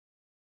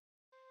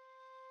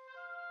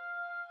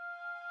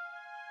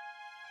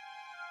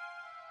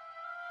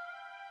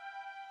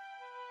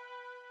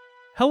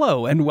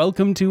Hello and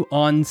welcome to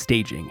On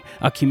Staging,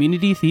 a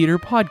community theater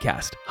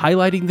podcast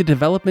highlighting the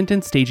development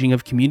and staging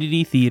of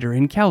community theater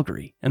in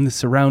Calgary and the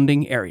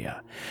surrounding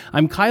area.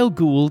 I'm Kyle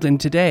Gould,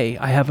 and today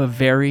I have a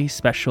very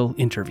special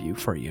interview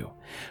for you.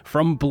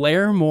 From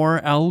Blairmore,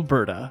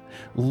 Alberta,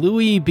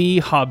 Louis B.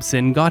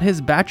 Hobson got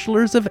his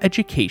Bachelor's of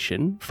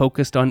Education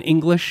focused on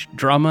English,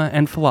 Drama,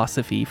 and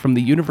Philosophy from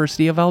the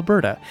University of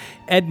Alberta,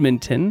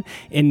 Edmonton,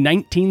 in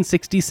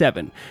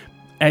 1967.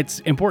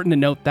 It's important to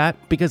note that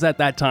because at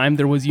that time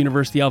there was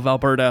University of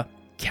Alberta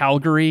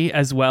Calgary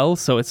as well,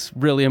 so it's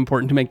really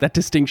important to make that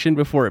distinction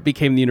before it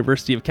became the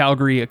University of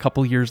Calgary a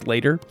couple years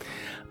later,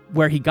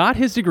 where he got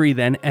his degree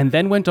then and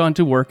then went on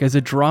to work as a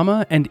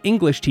drama and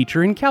English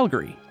teacher in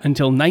Calgary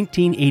until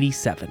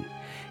 1987.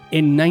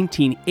 In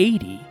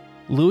 1980,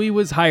 Louis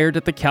was hired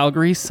at the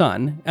Calgary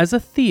Sun as a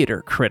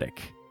theater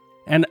critic.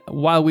 And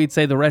while we'd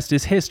say the rest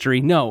is history,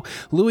 no,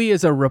 Louis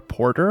is a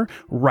reporter,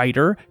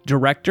 writer,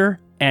 director,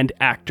 and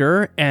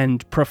actor,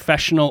 and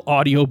professional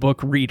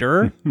audiobook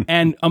reader,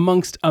 and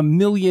amongst a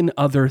million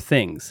other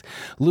things.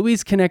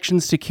 Louis'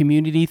 connections to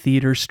community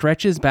theater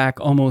stretches back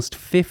almost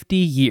 50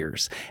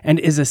 years, and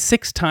is a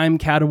 6-time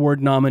CAT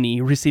Award nominee,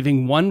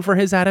 receiving one for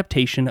his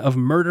adaptation of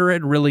Murder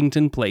at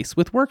Rillington Place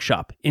with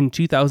Workshop in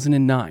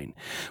 2009.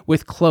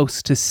 With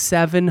close to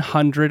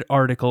 700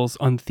 articles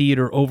on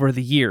theater over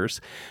the years,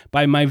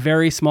 by my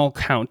very small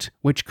count,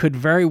 which could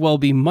very well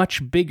be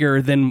much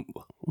bigger than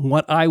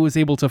what I was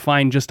able to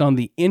find just on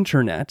the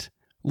internet,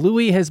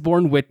 Louis has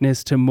borne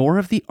witness to more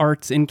of the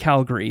arts in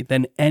Calgary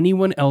than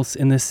anyone else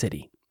in the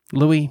city.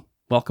 Louis,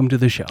 welcome to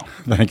the show.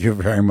 Thank you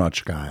very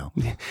much, Kyle.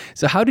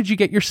 So how did you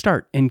get your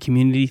start in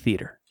community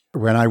theater?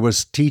 When I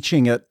was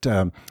teaching at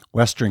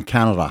Western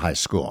Canada High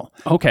School.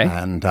 Okay.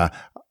 And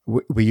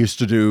we used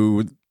to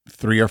do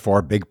 3 or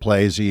 4 big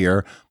plays a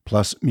year,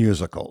 plus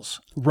musicals.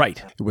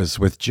 Right. It was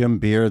with Jim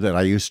Beer that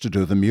I used to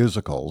do the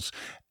musicals.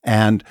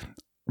 And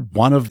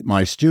one of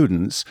my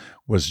students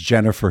was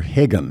Jennifer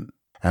Higgin,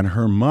 and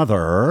her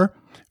mother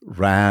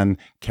ran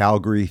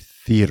Calgary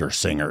Theatre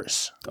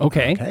Singers.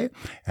 Okay.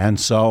 And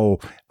so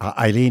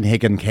Eileen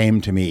Higgin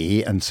came to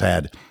me and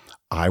said,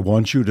 I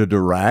want you to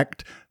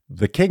direct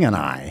The King and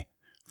I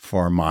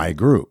for my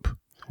group.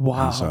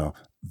 Wow. And so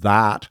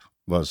that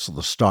was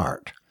the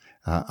start.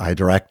 I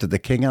directed The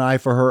King and I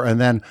for her,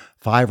 and then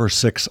 5 or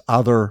 6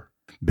 other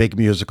big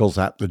musicals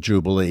at the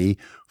Jubilee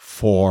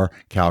for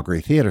Calgary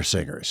Theatre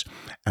Singers.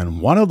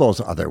 And one of those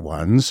other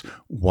ones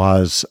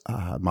was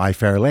My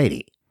Fair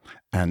Lady.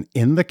 And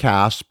in the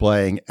cast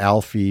playing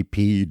Alfie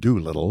P.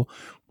 Doolittle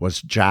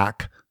was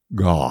Jack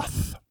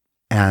Goth.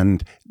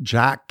 And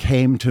Jack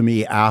came to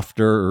me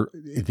after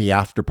the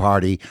after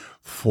party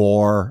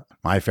for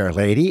My Fair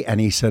Lady, and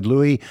he said,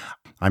 Louis,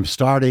 I'm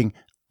starting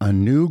a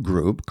new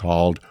group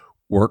called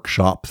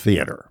Workshop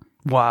Theatre.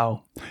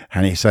 Wow.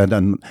 And he said,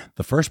 and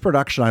the first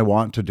production I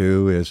want to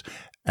do is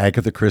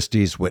Agatha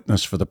Christie's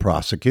Witness for the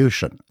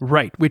Prosecution.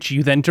 Right, which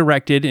you then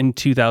directed in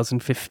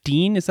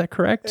 2015, is that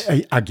correct?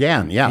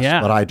 Again, yes,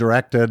 Yeah. But I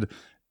directed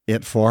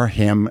it for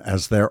him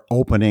as their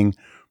opening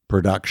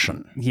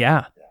production.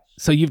 Yeah.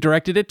 So you've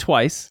directed it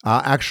twice.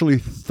 Actually,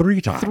 3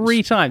 times.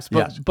 3 times,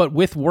 Yes. but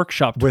with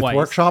Workshop twice. With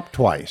Workshop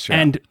twice, yeah.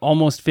 And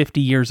almost 50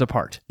 years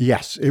apart.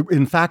 Yes.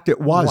 In fact, it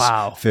was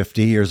Wow.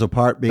 50 years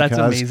apart because That's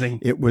amazing.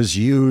 It was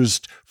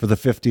used for the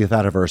 50th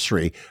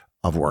anniversary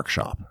of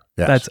Workshop.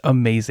 Yes. That's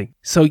amazing.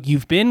 So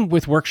you've been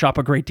with Workshop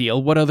a great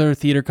deal. What other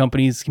theater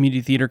companies,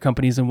 community theater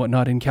companies and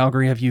whatnot in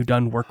Calgary have you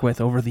done work with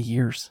over the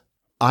years?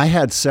 I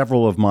had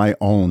several of my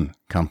own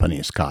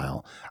companies,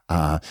 Kyle.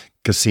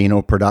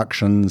 Casino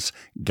Productions,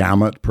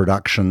 Gamut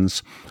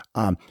Productions,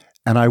 and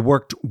I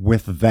worked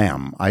with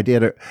them. I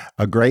did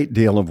a great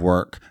deal of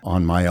work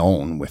on my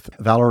own with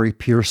Valerie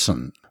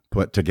Pearson,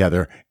 put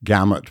together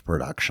Gamut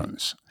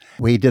Productions.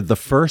 We did the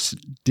first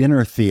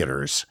dinner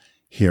theaters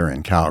here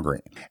in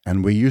Calgary,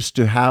 and we used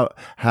to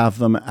have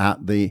them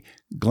at the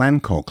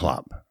Glencoe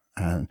Club.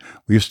 And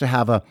we used to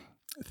have a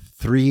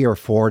 3 or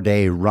 4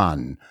 day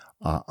run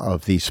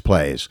of these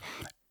plays.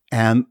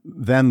 And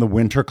then the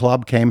Winter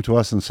Club came to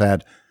us and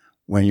said,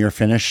 when you're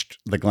finished,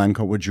 the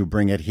Glencoe, would you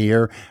bring it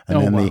here?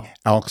 And then the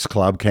Elks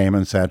Club came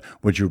and said,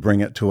 would you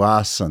bring it to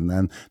us? And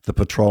then the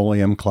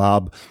Petroleum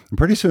Club. And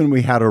pretty soon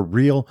we had a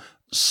real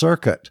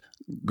circuit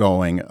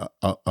going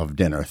of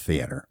dinner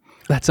theater.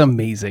 That's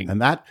amazing.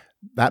 And that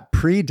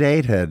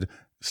predated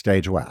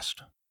Stage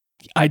West.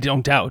 I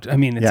don't doubt. I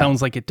mean, it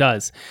sounds like it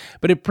does.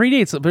 But it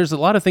predates, there's a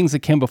lot of things that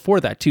came before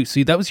that too.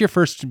 So that was your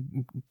first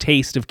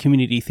taste of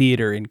community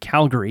theater in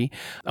Calgary.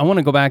 I want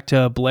to go back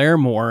to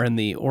Blairmore and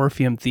the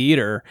Orpheum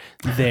Theater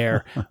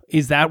there.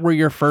 Is that where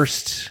your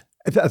first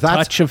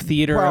touch of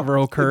theater ever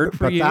occurred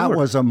for you? But that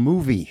was a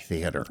movie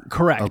theater.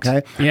 Correct.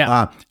 Okay?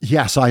 Yeah.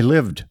 Yes, I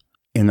lived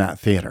in that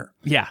theater.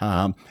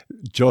 Yeah.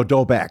 Joe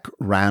Dobeck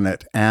ran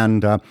it,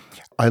 and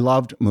I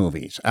loved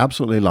movies,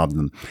 absolutely loved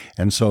them.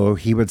 And so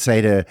he would say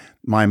to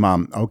my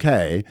mom,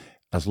 okay,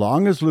 as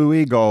long as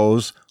Louis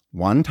goes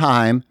one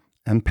time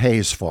and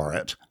pays for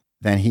it,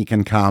 then he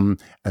can come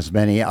as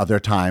many other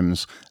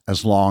times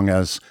as long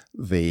as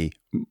the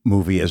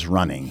movie is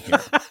running here.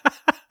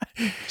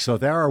 So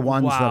there are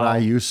ones Wow. that I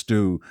used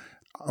to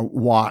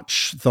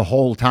watch the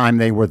whole time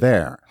they were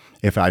there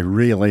if I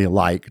really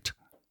liked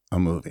a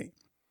movie.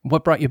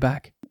 What brought you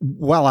back?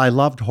 Well, I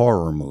loved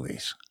horror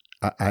movies.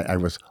 I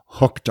was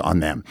hooked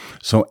on them.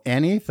 So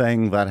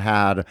anything that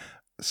had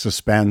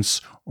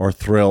suspense or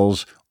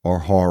thrills or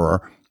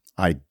horror,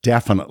 I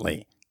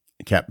definitely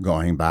kept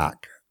going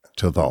back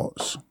to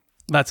those.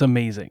 That's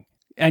amazing.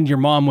 And your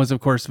mom was,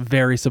 of course,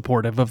 very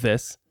supportive of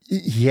this.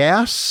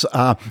 Yes,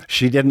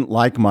 she didn't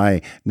like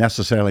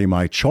necessarily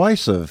my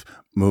choice of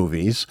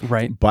movies,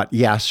 Right. but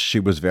yes, she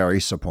was very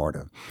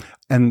supportive.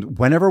 And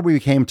whenever we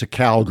came to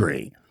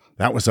Calgary,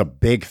 that was a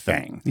big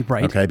thing,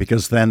 Right. Okay,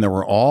 because then there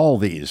were all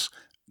these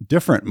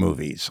different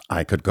movies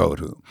I could go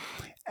to.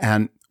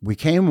 And we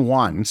came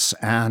once,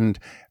 and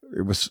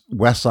it was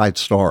West Side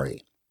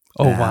Story.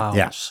 Oh, wow.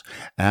 Yes.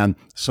 And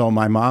so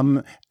my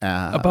mom...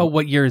 About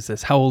what year is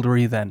this? How old were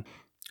you then?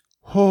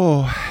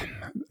 Oh,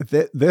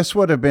 this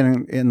would have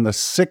been in the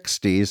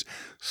 60s.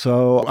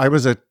 So I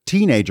was a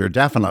teenager,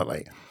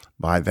 definitely,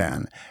 by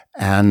then.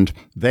 And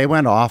they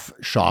went off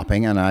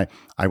shopping, and I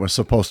was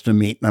supposed to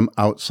meet them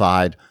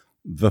outside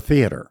the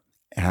theater.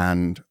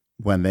 And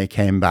when they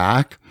came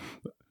back,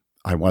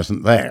 I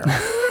wasn't there.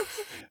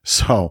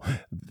 So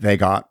they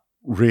got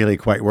really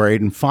quite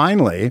worried. And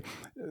finally,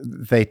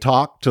 they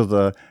talked to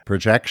the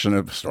projection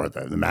of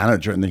the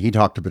manager, and then he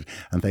talked to it,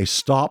 and they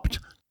stopped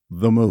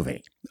the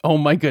movie. Oh,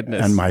 my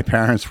goodness. And my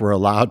parents were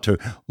allowed to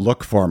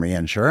look for me.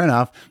 And sure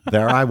enough,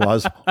 there I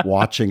was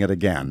watching it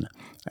again.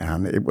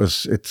 And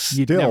it's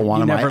still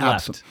one of my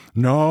left.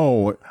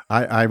 No,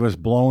 I was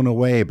blown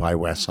away by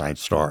West Side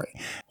Story.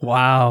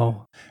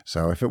 Wow.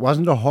 So if it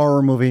wasn't a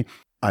horror movie,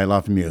 I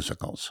loved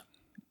musicals.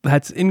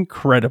 That's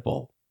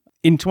incredible.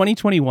 In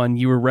 2021,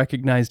 you were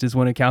recognized as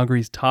one of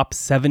Calgary's top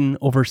 7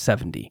 over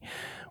 70.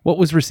 What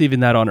was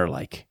receiving that honor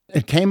like?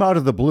 It came out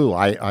of the blue.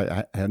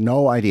 I had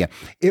no idea.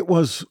 It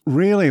was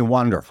really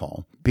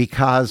wonderful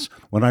because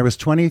when I was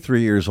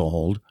 23 years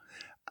old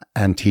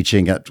and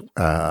teaching at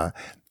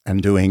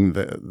and doing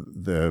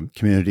the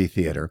community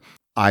theater,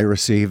 I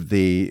received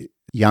the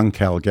Young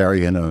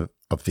Calgarian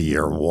of the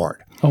Year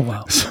award. Oh,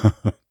 wow. So,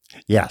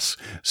 yes.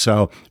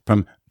 So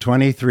from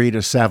 23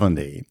 to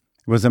 70, it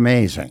was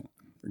amazing.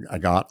 I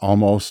got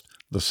almost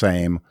the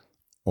same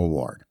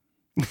award.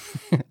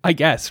 I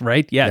guess,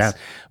 right? Yes.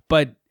 Yeah.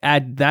 But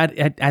at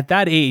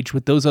that age,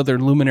 with those other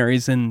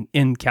luminaries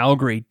in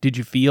Calgary, did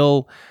you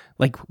feel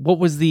like, what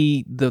was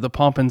the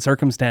pomp and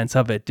circumstance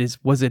of it?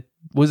 Was it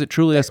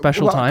truly a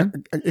special time?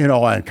 You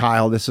know, and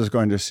Kyle, this is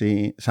going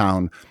to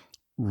sound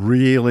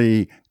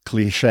really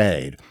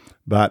cliched,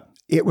 but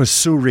it was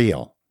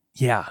surreal.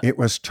 Yeah. It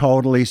was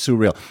totally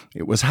surreal.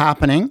 It was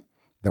happening.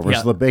 There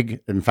was Yeah.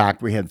 in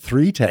fact, we had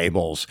 3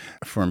 tables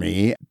for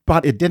me,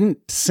 but it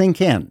didn't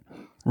sink in.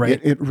 Right.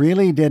 It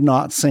really did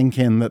not sink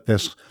in that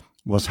this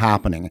was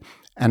happening.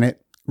 And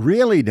it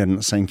really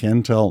didn't sink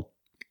in till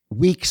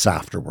weeks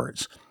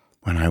afterwards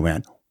when I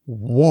went,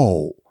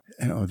 whoa,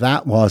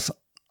 that was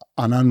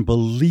an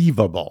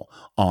unbelievable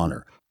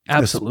honor.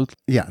 Absolutely.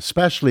 Yeah,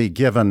 especially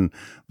given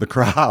the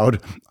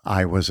crowd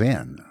I was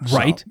in.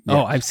 Right. So, Oh,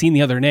 yes. I've seen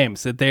the other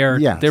names. That they're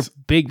Yes.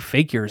 big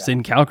figures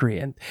in Calgary,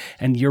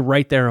 and you're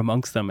right there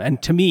amongst them. And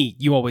to me,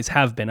 you always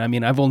have been. I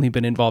mean, I've only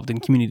been involved in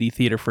community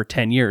theater for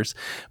 10 years,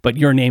 but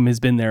your name has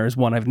been there as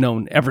one I've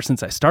known ever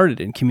since I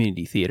started in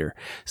community theater.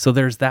 So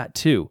there's that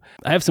too.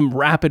 I have some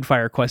rapid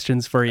fire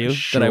questions for you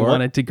that I Sure.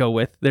 wanted to go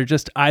with. They're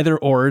just either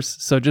ors,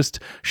 so just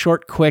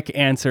short, quick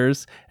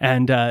answers,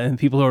 and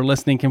people who are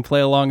listening can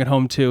play along at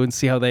home too and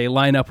see how they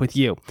line up with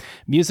you.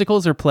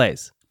 Musicals or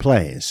plays?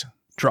 Plays.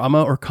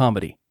 Drama or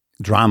comedy?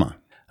 Drama.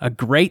 A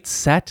great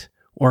set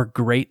or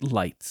great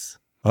lights?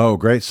 Oh,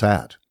 great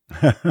set.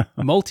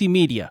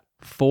 Multimedia,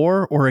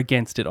 for or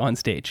against it on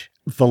stage?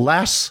 The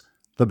less,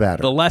 the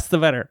better. The less the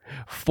better.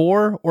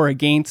 For or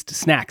against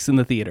snacks in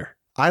the theater?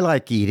 I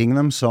like eating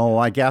them, so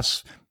I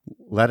guess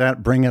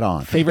bring it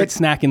on. Favorite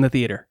snack in the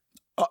theater?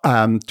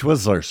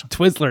 Twizzlers.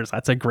 Twizzlers,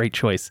 that's a great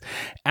choice.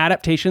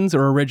 Adaptations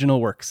or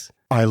original works?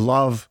 I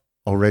love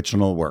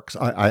original works.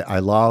 I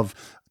love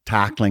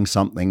tackling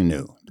something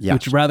new. Yes.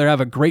 Would you rather have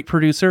a great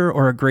producer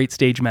or a great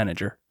stage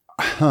manager?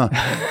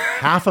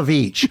 Half of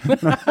each.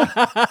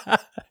 I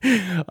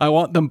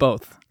want them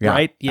both, Yeah,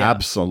 right?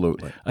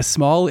 absolutely. A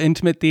small,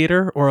 intimate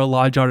theater or a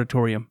large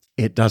auditorium?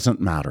 It doesn't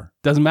matter.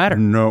 Doesn't matter.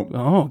 No.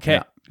 Oh, okay.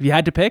 Yeah. If you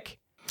had to pick?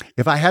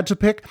 If I had to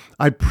pick,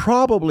 I'd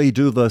probably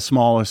do the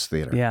smallest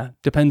theater. Yeah.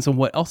 Depends on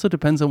what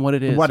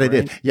it is. What it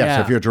is. right? Yes,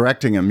 Yeah. if you're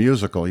directing a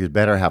musical, you'd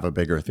better have a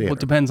bigger theater. Well,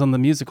 it depends on the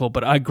musical,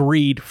 but I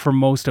agreed for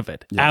most of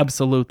it. Yeah.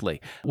 Absolutely.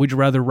 Would you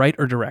rather write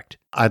or direct?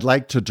 I'd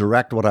like to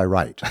direct what I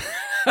write.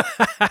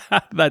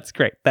 That's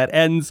great. That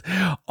ends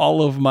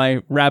all of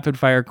my rapid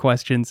fire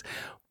questions.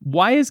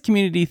 Why is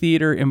community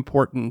theater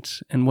important,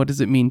 and what does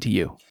it mean to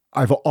you?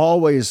 I've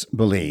always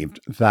believed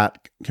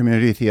that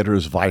community theater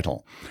is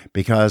vital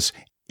because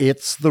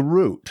it's the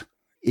root.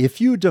 If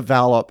you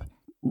develop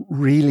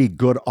really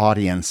good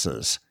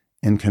audiences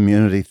in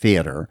community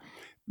theater,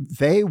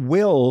 they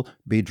will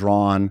be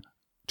drawn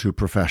to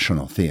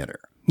professional theater.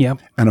 Yep.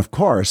 And of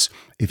course,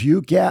 if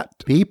you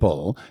get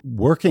people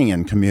working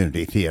in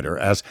community theater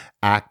as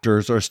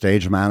actors or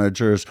stage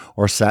managers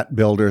or set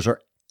builders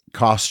or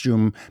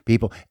costume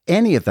people,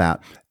 any of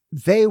that,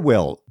 they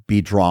will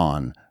be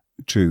drawn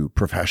to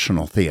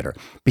professional theater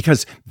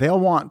because they'll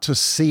want to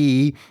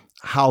see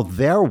how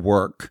their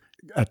work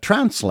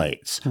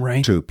translates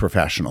to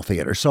professional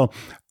theater. So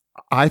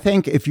I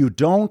think if you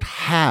don't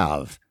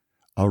have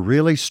a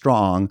really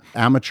strong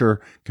amateur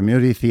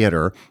community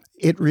theater,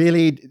 it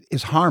really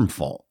is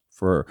harmful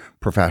for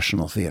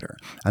professional theater.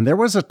 And there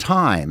was a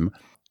time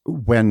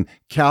when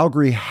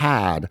Calgary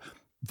had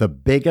the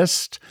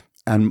biggest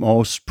and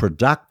most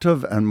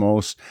productive and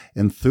most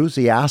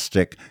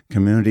enthusiastic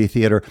community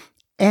theater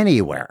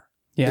anywhere.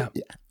 Yeah.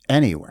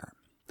 Anywhere.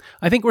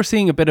 I think we're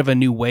seeing a bit of a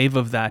new wave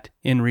of that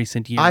in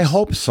recent years. I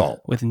hope so.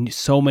 With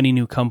so many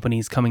new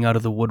companies coming out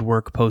of the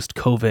woodwork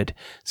post-COVID,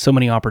 so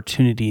many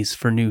opportunities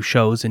for new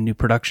shows and new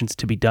productions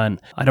to be done.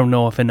 I don't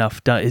know if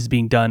enough is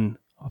being done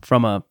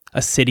from a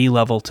city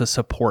level to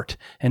support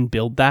and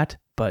build that,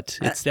 but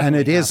it's definitely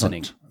and it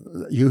happening.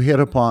 Isn't. You hit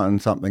upon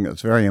something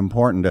that's very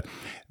important.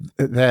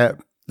 That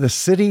the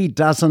city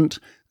doesn't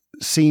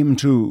seem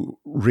to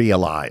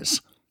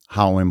realize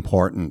how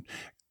important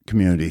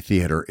community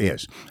theater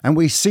is. And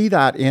we see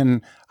that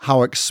in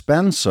how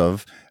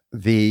expensive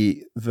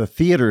the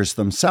theaters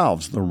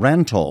themselves, the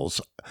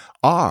rentals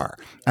are.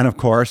 And of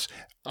course,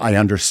 I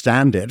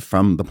understand it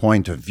from the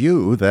point of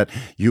view that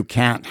you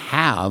can't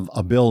have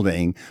a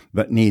building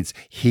that needs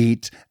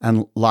heat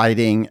and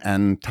lighting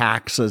and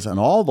taxes and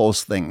all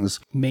those things.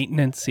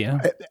 Maintenance,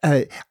 yeah.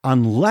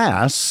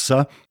 Unless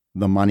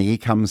the money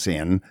comes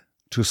in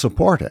to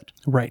support it.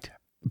 Right.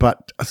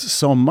 But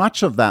so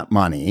much of that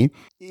money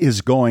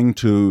is going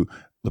to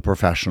the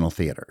professional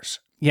theaters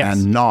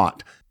and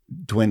not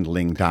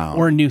dwindling down.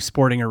 Or new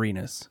sporting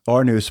arenas.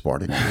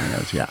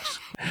 Yes.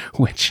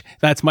 Which,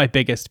 that's my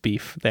biggest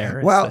beef there.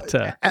 Well,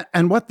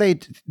 and what they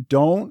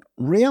don't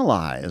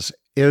realize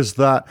is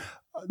that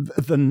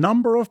the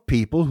number of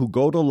people who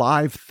go to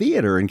live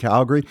theater in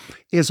Calgary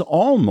is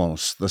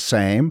almost the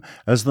same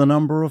as the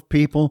number of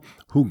people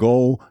who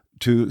go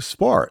to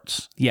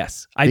sports.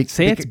 Yes. I'd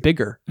say it's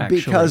bigger,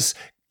 actually. Because,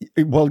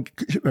 well,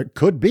 it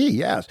could be,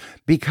 yes.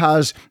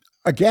 Because,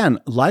 again,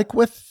 like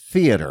with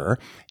theater,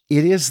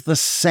 it is the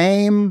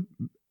same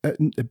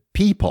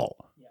people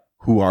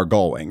who are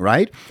going,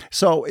 right?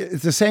 So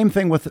it's the same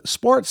thing with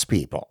sports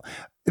people.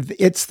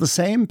 It's the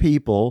same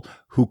people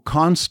who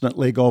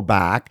constantly go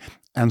back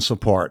and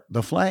support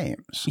the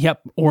Flames.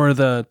 Yep, or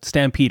the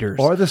Stampeders.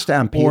 Or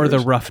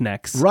the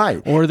Roughnecks.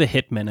 Right. Or the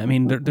Hitmen. I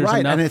mean, there's right.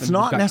 enough. And it's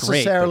not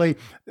necessarily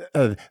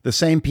the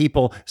same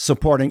people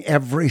supporting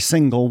every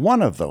single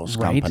one of those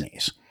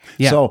companies.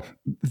 Yeah. So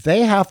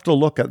they have to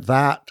look at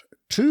that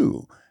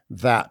too.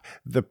 That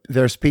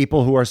there's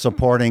people who are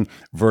supporting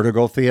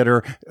Vertigo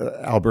Theatre,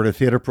 Alberta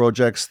Theatre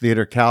Projects,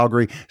 Theatre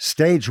Calgary,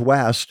 Stage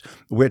West,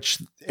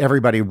 which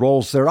everybody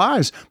rolls their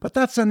eyes, but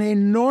that's an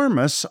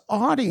enormous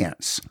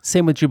audience.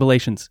 Same with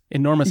Jubilations.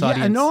 Enormous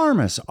audience.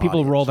 Enormous People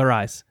audience. roll their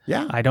eyes.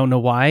 Yeah. I don't know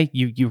why.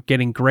 You're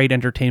getting great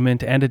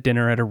entertainment and a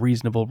dinner at a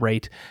reasonable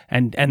rate.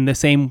 And the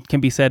same can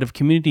be said of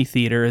community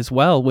theater as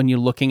well. When you're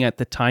looking at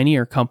the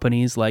tinier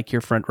companies like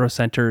your Front Row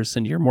Centers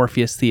and your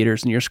Morpheus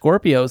Theaters and your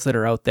Scorpios that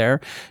are out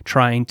there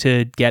trying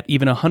to get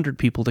even 100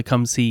 people to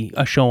come see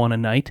a show on a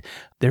night,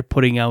 they're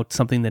putting out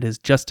something that is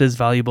just as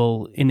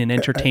valuable in an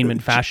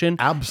entertainment fashion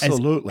as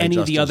any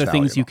of the other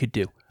things you could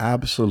do.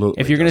 Absolutely.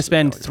 If you're going to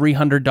spend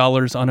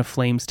 $300 on a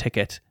Flames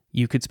ticket,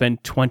 you could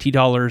spend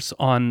 $20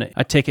 on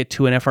a ticket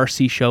to an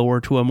FRC show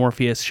or to a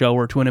Morpheus show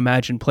or to an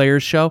Imagine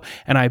Players show,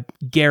 and I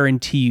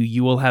guarantee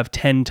you will have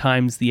 10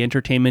 times the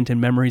entertainment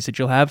and memories that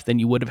you'll have than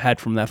you would have had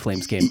from that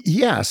Flames game.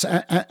 Yes,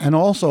 and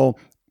also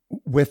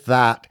with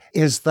that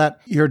is that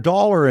your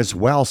dollar is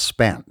well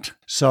spent.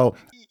 So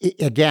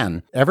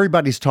again,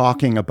 everybody's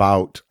talking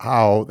about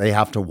how they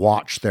have to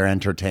watch their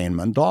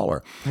entertainment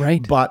dollar.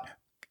 Right. But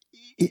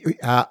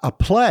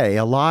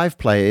a live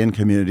play in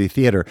community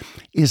theater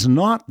is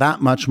not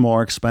that much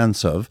more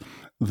expensive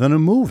than a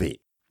movie.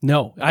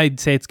 No, I'd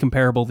say it's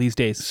comparable these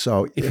days.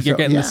 So if you're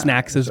getting the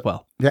snacks as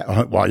well.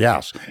 Yeah, well,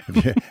 yes.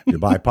 If you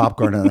buy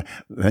popcorn,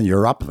 then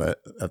you're up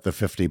at the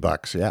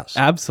 $50, yes.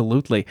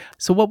 Absolutely.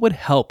 So what would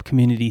help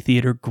community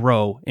theater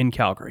grow in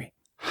Calgary?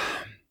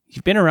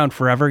 You've been around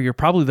forever. You're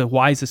probably the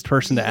wisest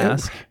person to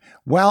ask.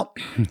 Well,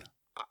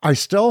 I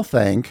still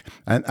think,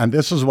 and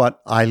this is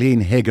what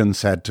Eileen Higgins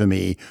said to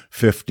me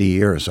 50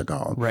 years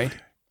ago. Right.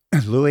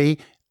 Louis,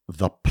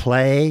 the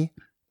play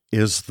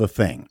is the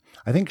thing.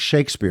 I think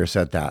Shakespeare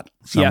said that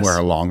somewhere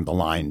along the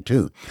line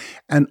too.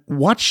 And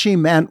what she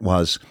meant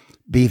was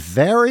be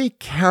very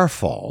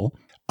careful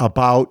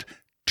about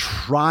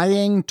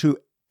trying to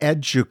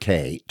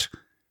educate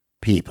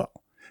people,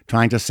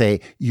 trying to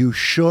say, you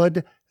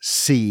should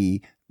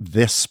see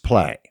this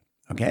play.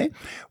 Okay?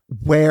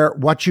 Where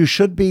what you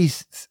should be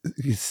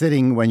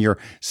sitting when you're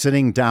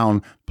sitting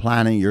down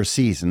planning your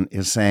season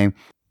is saying,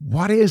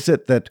 what is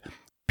it that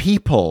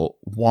people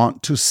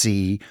want to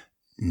see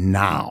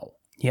now?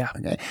 Yeah.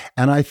 Okay?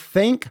 And I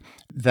think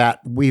that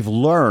we've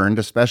learned,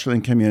 especially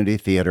in community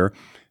theater,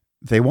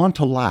 they want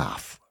to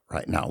laugh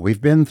right now.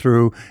 We've been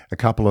through a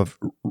couple of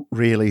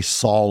really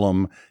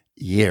solemn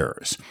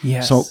years.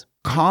 Yes. So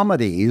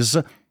comedies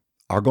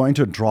are going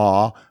to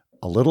draw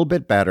a little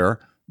bit better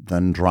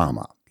than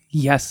drama.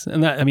 Yes.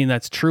 And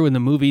that's true in the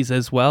movies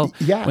as well.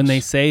 Yes. When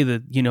they say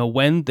that,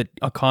 when the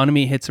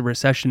economy hits a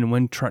recession and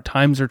when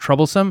times are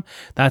troublesome,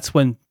 that's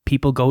when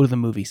people go to the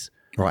movies.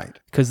 Right.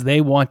 Because they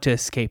want to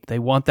escape. They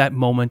want that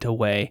moment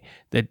away.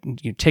 That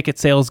ticket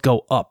sales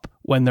go up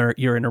when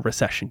you're in a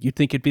recession. You'd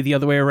think it'd be the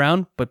other way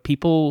around, but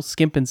people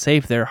skimp and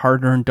save their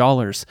hard-earned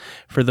dollars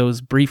for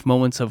those brief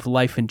moments of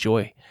life and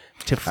joy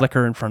to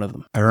flicker in front of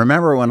them. I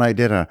remember when I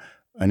did an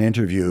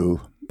interview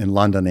in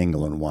London,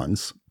 England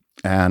once,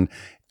 and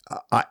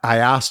I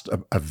asked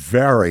a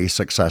very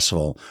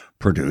successful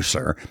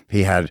producer.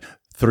 He had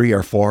 3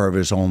 or 4 of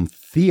his own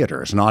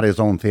theaters, not his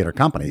own theater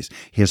companies,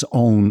 his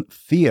own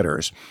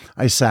theaters.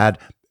 I said,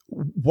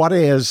 what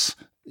is,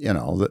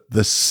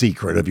 the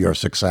secret of your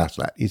success?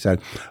 He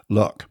said,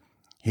 look,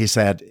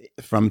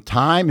 from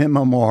time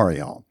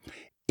immemorial,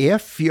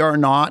 if you're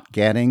not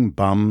getting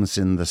bums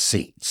in the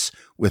seats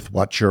with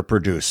what you're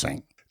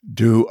producing,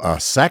 do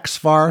a sex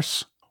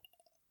farce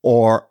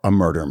or a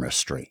murder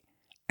mystery,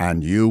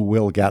 and you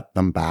will get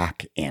them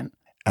back in.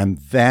 And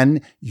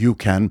then you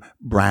can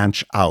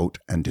branch out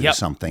and do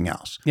something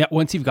else. Yeah,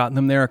 once you've gotten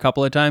them there a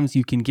couple of times,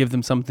 you can give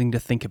them something to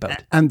think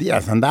about. And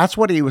yes, and that's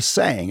what he was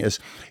saying is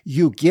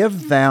you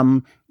give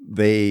them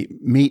the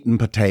meat and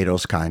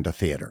potatoes kind of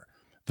theater,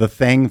 the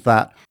thing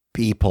that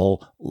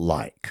people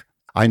like.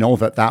 I know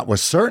that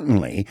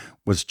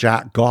was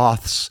Jack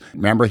Goth's.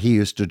 Remember, he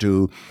used to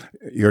do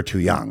You're Too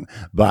Young.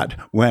 But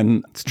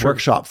when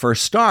Workshop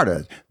first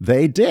started,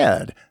 they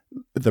did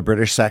the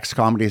British sex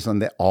comedies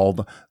and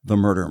all the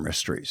murder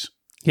mysteries.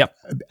 Yep.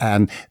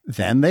 And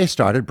then they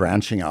started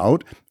branching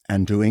out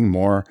and doing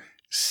more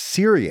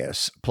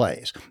serious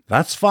plays.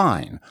 That's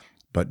fine,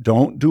 but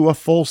don't do a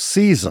full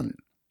season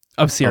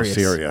of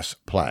serious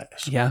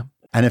plays. Yeah.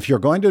 And if you're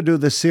going to do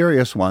the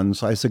serious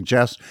ones, I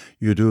suggest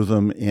you do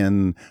them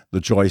in the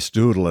Joyce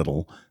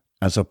Doolittle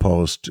as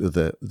opposed to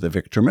the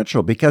Victor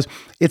Mitchell, because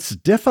it's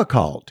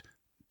difficult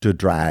to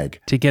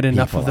get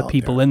enough of the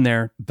people in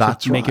there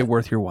to make it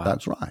worth your while.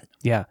 That's right.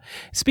 Yeah.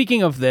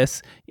 Speaking of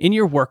this, in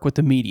your work with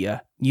the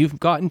media, you've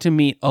gotten to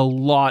meet a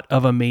lot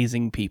of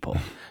amazing people.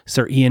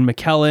 Sir Ian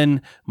McKellen,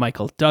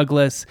 Michael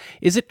Douglas.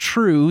 Is it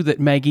true that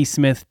Maggie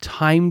Smith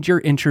timed your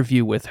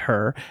interview with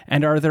her?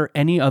 And are there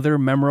any other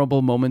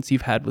memorable moments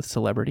you've had with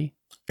celebrity?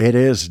 It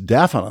is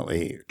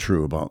definitely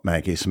true about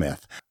Maggie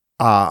Smith.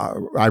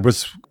 I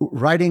was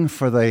writing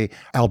for the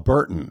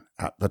Albertan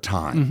at the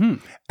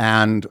time,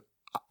 and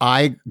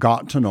I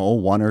got to know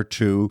 1 or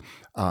 2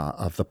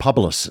 of the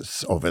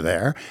publicists over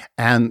there,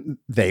 and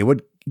they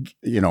would,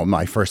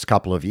 my first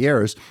couple of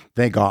years,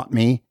 they got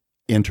me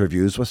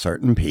interviews with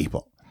certain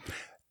people.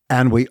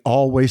 And we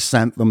always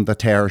sent them the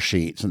tear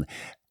sheets.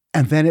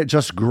 And then it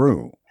just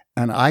grew.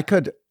 And I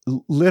could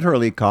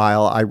literally,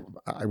 Kyle,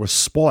 I was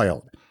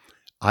spoiled.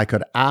 I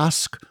could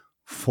ask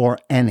for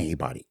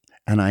anybody,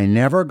 and I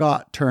never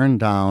got turned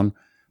down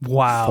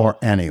for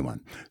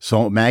anyone.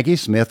 So Maggie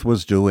Smith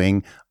was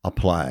doing a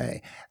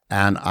play,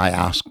 and I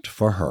asked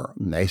for her,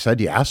 and they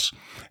said yes.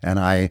 And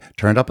I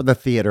turned up at the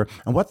theater.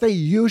 And what they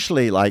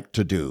usually like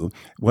to do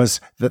was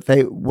that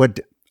they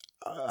would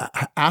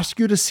ask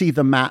you to see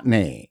the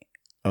matinee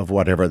of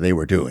whatever they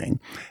were doing,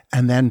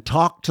 and then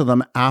talk to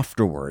them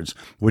afterwards,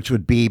 which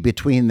would be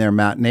between their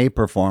matinee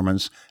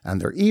performance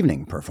and their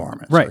evening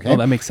performance. Right. Okay? Well,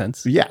 that makes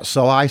sense. Yeah.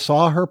 So I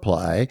saw her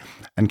play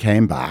and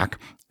came back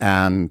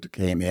and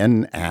came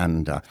in,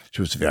 and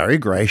she was very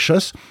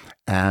gracious.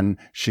 And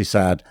she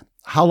said,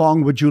 how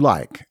long would you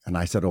like? And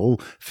I said,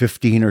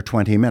 15 or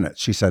 20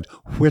 minutes. She said,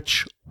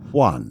 which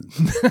one?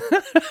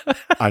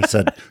 I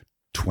said,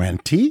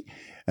 20?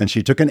 And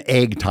she took an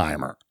egg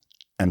timer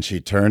and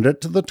she turned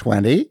it to the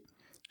 20.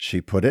 She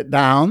put it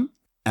down,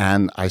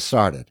 and I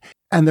started.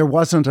 And there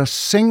wasn't a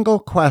single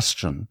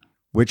question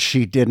which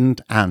she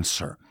didn't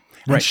answer.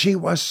 Right. And she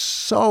was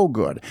so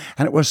good.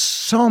 And it was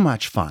so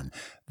much fun.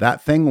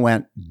 That thing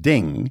went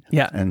ding.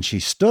 Yeah. And she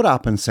stood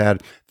up and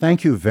said,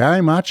 thank you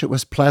very much. It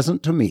was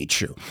pleasant to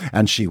meet you.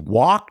 And she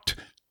walked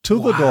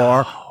to the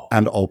door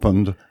and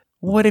opened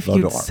What if the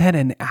you'd door. said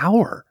an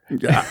hour?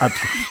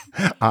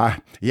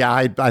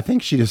 I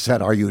think she just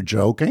said, are you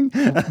joking?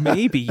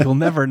 Maybe. You'll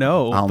never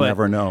know. I'll But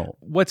never know.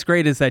 what's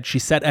great is that she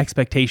set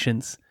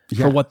expectations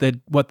for what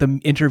the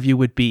interview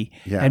would be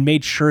and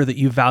made sure that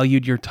you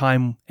valued your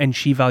time and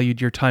she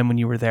valued your time when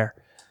you were there.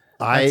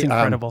 That's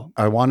incredible.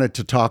 I wanted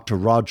to talk to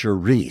Roger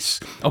Rees.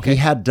 Okay. He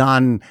had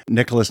done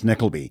Nicholas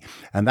Nickleby,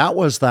 and that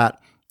was that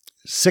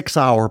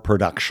 6-hour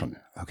production,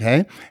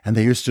 okay? And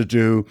they used to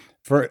do,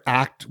 for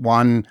Act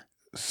 1,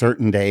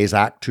 certain days,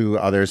 Act 2,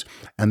 others,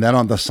 and then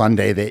on the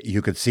Sunday that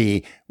you could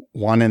see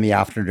one in the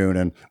afternoon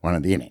and one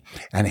in the evening.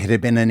 And it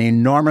had been an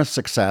enormous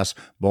success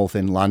both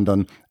in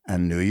London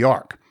and New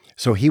York.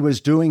 So he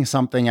was doing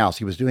something else.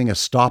 He was doing a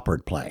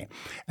stoppered play.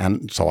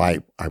 And so I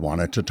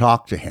wanted to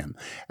talk to him.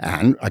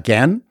 And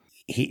again,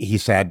 he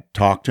said,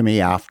 talk to me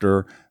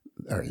after,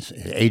 or his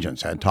agent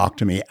said, talk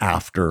to me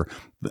after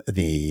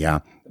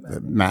the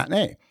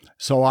matinee.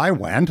 So I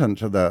went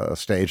into the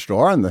stage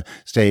door, and the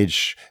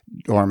stage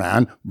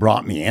doorman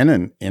brought me in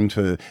and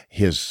into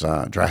his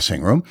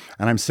dressing room.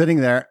 And I'm sitting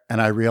there,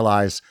 and I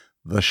realize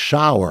the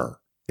shower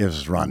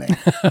is running.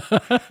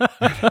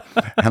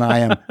 And I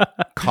am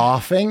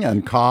coughing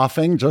and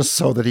coughing just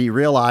so that he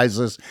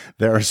realizes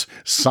there's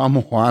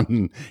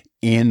someone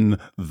in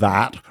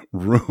that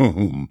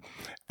room.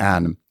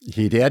 And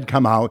he did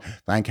come out,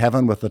 thank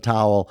heaven, with the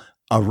towel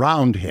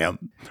around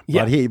him.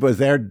 Yeah. But he was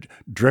there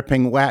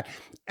dripping wet.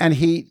 And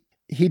he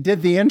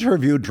did the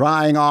interview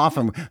drying off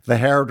and the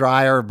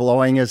hairdryer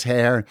blowing his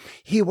hair.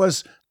 He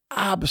was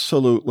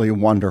absolutely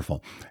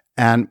wonderful.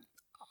 And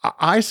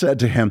I said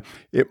to him,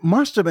 it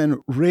must have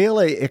been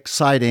really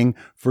exciting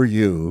for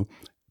you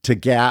to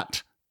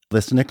get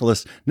this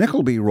Nicholas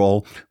Nickleby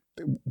role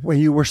when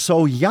you were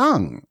so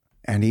young.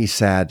 And he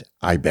said,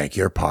 I beg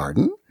your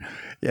pardon?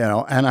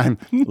 And I'm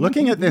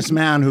looking at this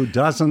man who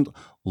doesn't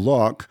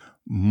look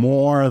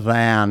more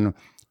than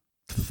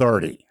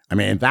 30. I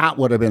mean, that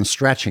would have been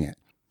stretching it.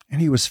 And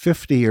he was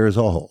 50 years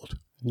old.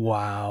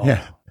 Wow.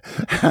 Yeah.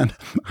 And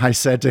I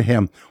said to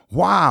him,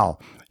 wow,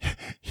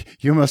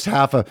 you must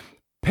have a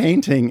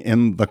painting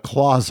in the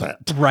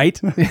closet.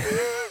 Right.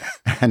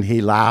 And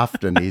he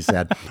laughed and he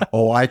said,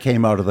 oh, I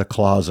came out of the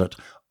closet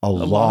a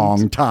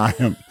long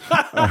time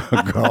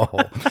ago.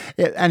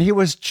 And he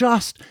was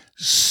just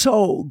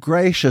so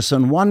gracious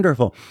and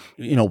wonderful.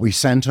 We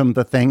sent him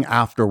the thing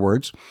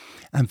afterwards.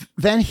 And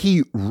then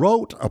he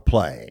wrote a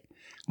play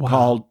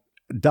called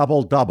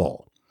Double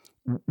Double,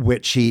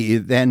 which he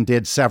then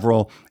did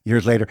several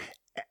years later.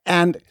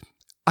 And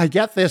I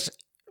get this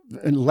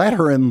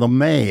letter in the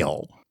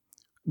mail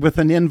with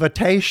an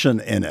invitation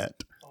in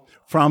it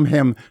from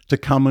him to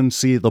come and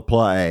see the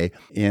play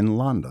in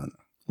London.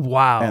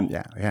 Wow. And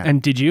yeah.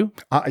 And did you?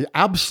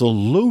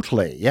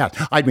 Absolutely. Yeah.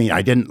 I mean,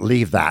 I didn't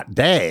leave that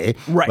day,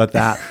 right. But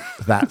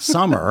that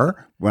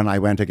summer when I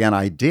went again,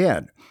 I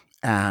did.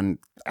 And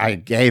I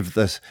gave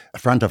this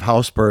front of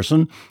house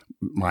person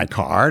my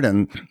card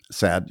and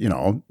said,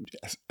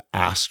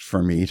 asked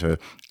for me to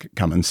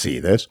come and see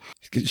this.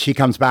 She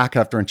comes back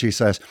after and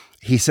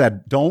he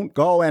said, don't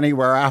go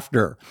anywhere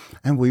after.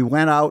 And we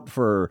went out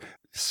for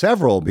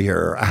several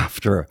beer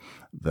after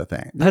the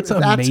thing. That's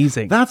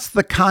amazing. That's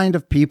the kind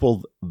of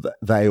people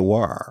they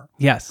were.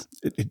 Yes.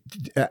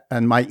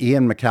 And my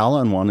Ian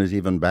McKellen one is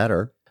even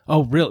better.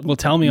 Oh, really? Well,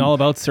 tell me all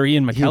about Sir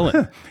Ian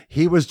McKellen.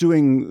 He was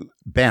doing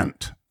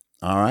Bent,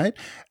 all right?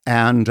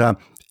 And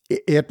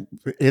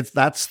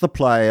that's the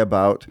play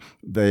about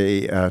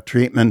the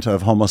treatment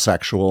of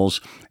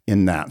homosexuals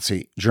in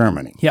Nazi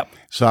Germany. Yep.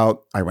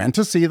 So I went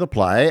to see the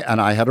play,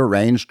 and I had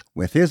arranged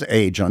with his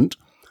agent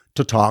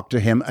to talk to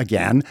him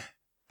again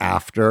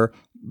after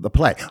the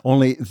play.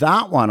 Only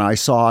that one I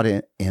saw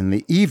it in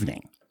the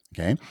evening.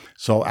 Okay.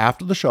 So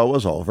after the show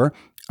was over,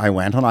 I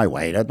went and I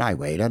waited and I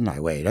waited and I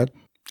waited.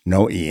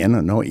 No Ian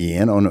and no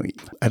Ian. Oh, no.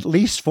 At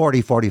least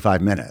 40,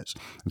 45 minutes.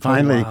 And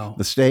finally,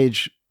 the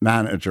stage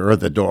manager at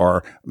the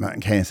door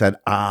came and said,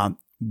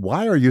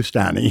 why are you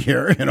standing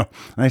here? And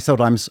I said,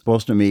 I'm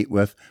supposed to meet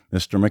with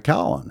Mr.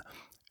 McKellen.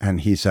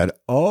 And he said,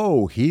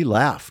 oh, he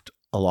left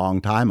a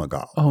long time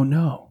ago. Oh,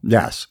 no.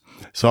 Yes.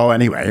 So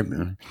anyway,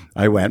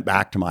 I went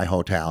back to my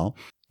hotel,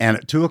 and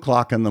at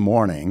 2:00 in the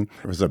morning,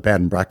 it was a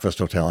bed and breakfast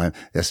hotel, and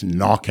this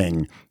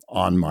knocking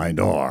on my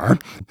door.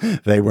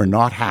 They were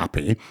not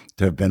happy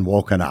to have been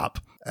woken up.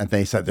 And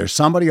they said, there's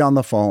somebody on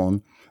the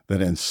phone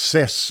that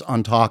insists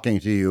on talking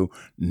to you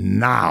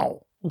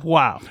now.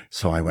 Wow.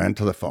 So I went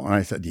to the phone and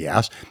I said,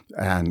 yes.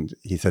 And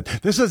he said,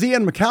 this is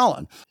Ian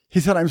McKellen. He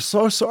said, I'm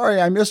so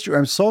sorry. I missed you.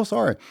 I'm so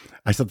sorry.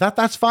 I said,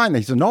 that's fine.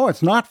 He said, no,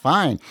 it's not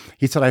fine.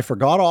 He said, I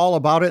forgot all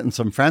about it. And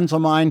some friends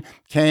of mine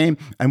came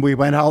and we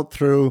went out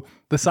through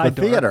the side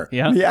door. Theater.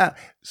 Yeah. Yeah.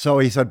 So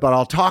he said, but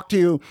I'll talk to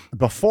you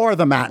before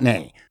the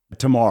matinee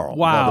tomorrow.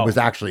 Wow. Well, it was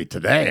actually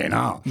today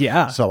now.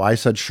 Yeah. So I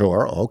said,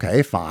 sure.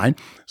 Okay, fine.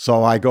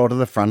 So I go to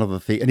the front of the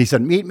theater and he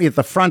said, meet me at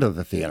the front of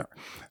the theater.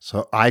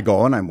 So I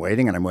go and I'm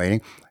waiting.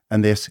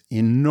 And this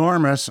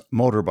enormous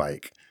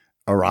motorbike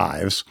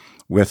arrives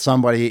with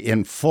somebody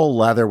in full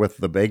leather with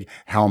the big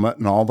helmet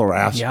and all the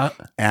rest. Yeah.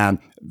 And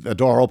the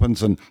door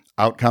opens and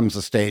out comes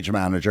the stage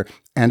manager.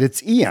 And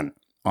it's Ian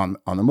on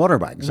the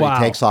motorbike. So Wow.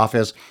 he takes off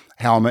his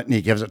helmet and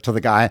he gives it to the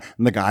guy.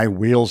 And the guy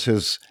wheels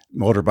his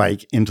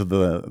motorbike into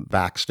the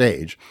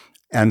backstage.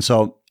 And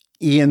so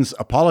Ian's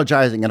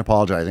apologizing.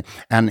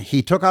 And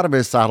he took out of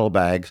his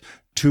saddlebags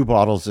 2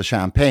 bottles of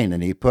champagne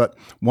and he put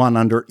one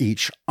under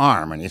each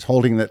arm and he's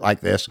holding it like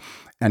this.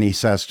 And he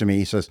says to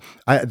me,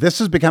 this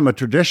has become a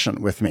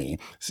tradition with me.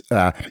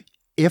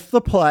 If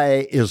the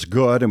play is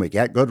good and we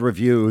get good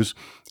reviews,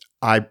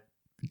 I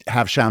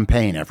have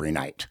champagne every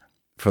night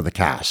for the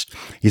cast.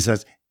 He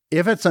says,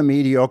 if it's a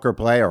mediocre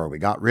play or we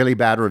got really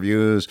bad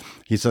reviews,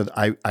 he said,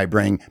 I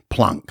bring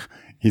plunk.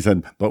 He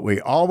said, but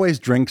we always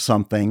drink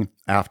something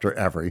after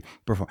every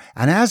performance.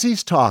 And as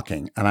he's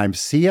talking, and I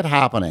see it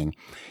happening,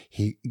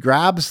 he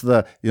grabs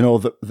the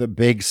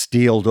big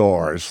steel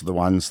doors, the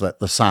ones that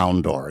the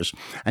sound doors,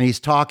 and he's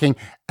talking,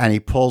 and he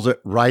pulls it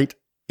right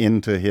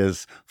into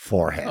his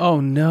forehead. Oh,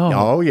 no.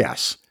 Oh,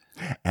 yes.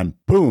 And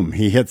boom,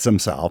 he hits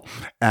himself,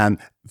 and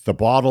the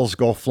bottles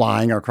go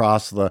flying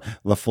across the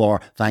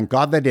floor. Thank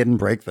God they didn't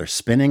break. They're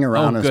spinning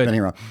around and spinning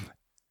around.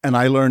 And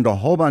I learned a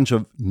whole bunch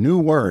of new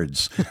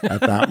words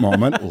at that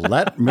moment.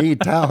 Let me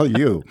tell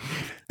you.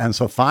 And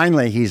so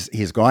finally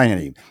he's going,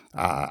 and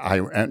I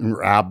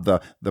grabbed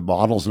the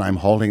bottles and I'm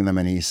holding them,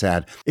 and he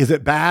said, "Is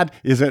it bad?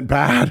 Is it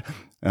bad?"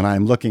 And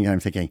I'm looking and I'm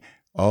thinking,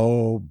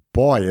 oh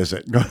boy, is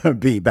it going to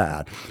be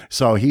bad?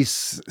 So he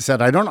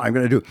said, "I don't know. I'm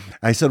going to do."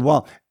 I said,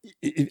 "Well,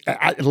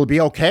 it'll be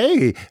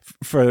okay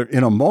for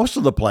most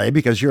of the play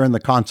because you're in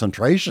the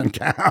concentration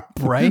camp,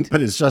 right?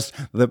 But it's just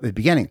the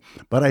beginning."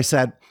 But I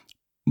said,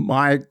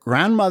 my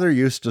grandmother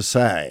used to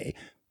say,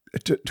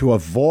 to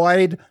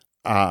avoid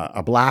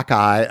a black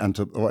eye, and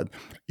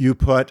you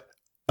put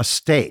a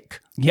steak,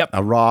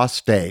 a raw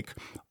steak,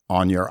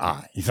 on your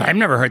eye. He said, "I've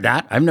never heard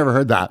that. I've never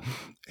heard that."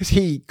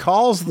 He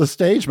calls the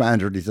stage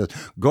manager and he says,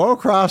 "Go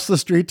across the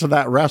street to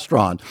that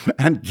restaurant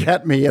and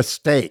get me a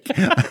steak."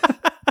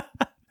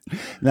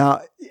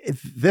 Now,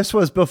 this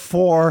was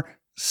before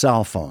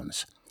cell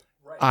phones.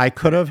 Right. I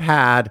could have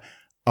had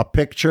a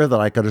picture that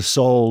I could have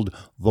sold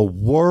the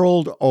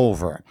world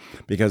over,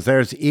 because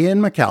there's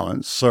Ian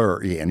McKellen,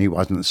 Sir Ian, he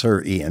wasn't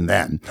Sir Ian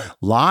then,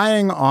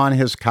 lying on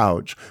his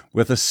couch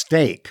with a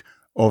steak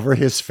over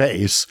his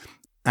face,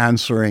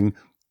 answering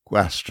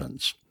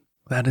questions.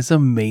 That is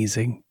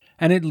amazing.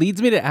 And it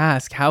leads me to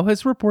ask, how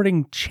has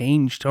reporting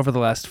changed over the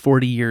last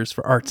 40 years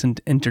for arts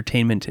and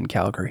entertainment in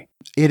Calgary?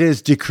 It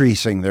is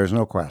decreasing, there's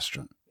no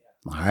question.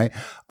 Right?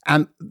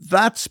 And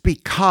that's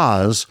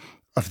because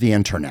of the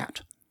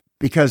internet.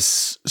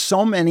 Because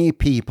so many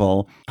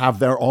people have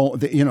their own,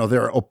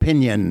 their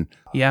opinion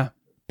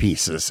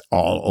pieces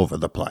all over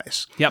the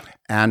place. Yep.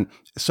 And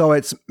so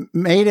it's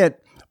made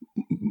it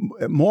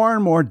more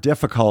and more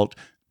difficult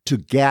to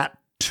get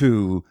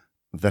to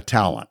the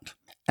talent.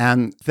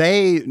 And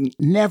they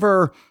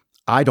never,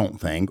 I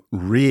don't think,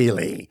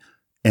 really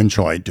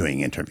enjoyed doing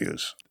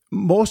interviews.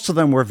 Most of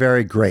them were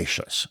very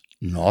gracious.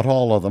 Not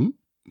all of them.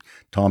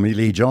 Tommy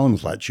Lee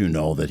Jones lets you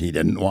know that he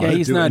didn't want to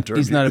do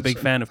interviews. He's not a big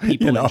fan of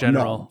people in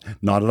general. No,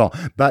 not at all.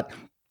 But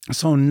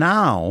so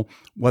now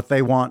what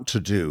they want to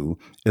do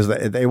is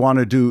that they want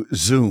to do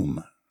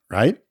Zoom,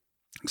 right?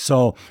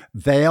 So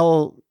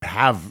they'll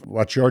have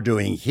what you're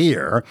doing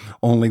here,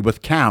 only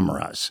with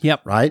cameras,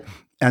 right?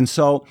 And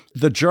so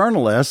the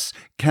journalists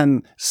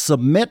can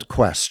submit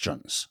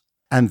questions,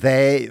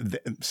 and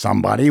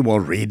somebody will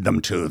read them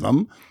to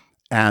them,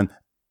 and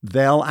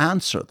they'll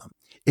answer them.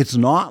 It's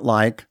not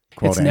like,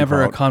 quote, it's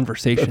never unquote, a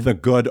conversation. The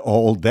good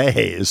old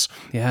days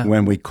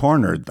when we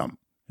cornered them.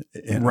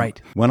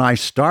 Right. When I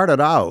started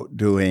out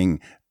doing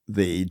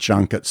the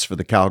junkets for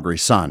the Calgary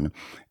Sun,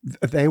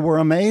 they were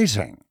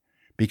amazing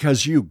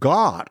because you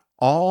got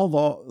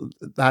all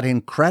that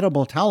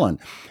incredible talent.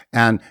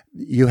 And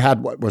you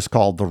had what was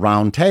called the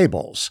round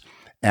tables.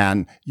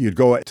 And you'd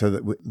go to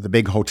the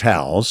big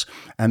hotels,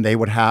 and they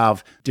would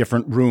have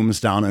different rooms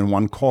down in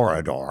one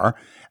corridor.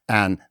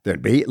 And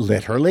there'd be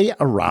literally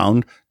a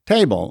round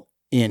table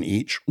in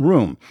each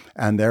room.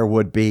 And there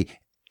would be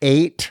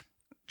 8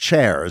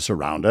 chairs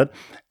around it,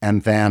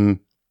 and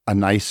then a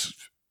nice,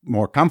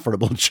 more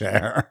comfortable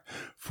chair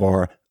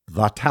for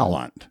the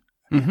talent.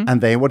 Mm-hmm.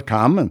 And they would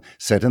come and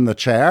sit in the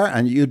chair,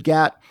 and you'd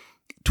get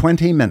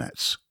 20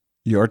 minutes.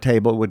 Your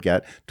table would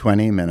get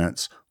 20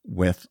 minutes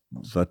with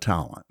the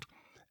talent.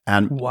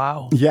 And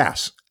wow.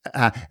 Yes.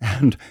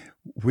 And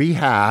we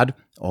had,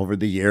 over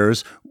the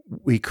years,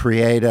 we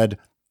created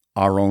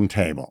our own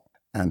table.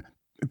 And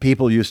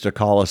people used to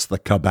call us the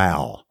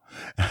cabal.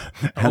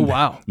 Oh,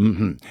 wow.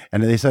 Mm-hmm.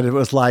 And they said it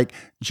was like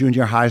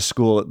junior high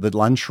school at the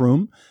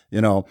lunchroom.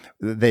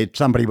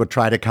 Somebody would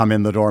try to come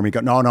in the door and we go,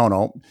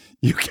 no,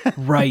 you can't.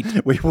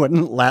 Right. We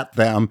wouldn't let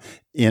them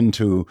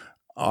into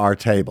our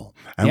table.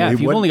 And if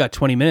you've only got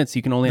 20 minutes,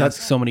 you can only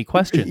ask so many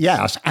questions.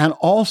 Yes. And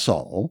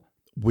also,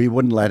 we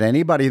wouldn't let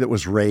anybody that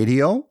was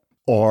radio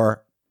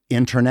or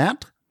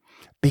internet,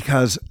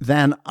 because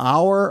then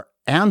our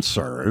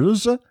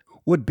answers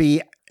would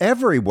be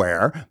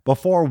everywhere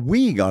before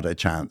we got a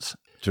chance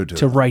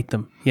to write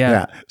them.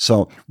 Yeah.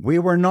 So we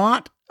were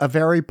not a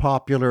very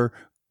popular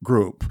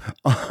group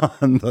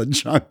on the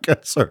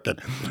junket circuit.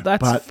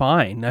 That's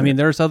fine. I mean,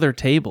 there's other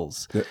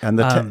tables.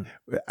 And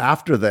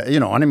after the,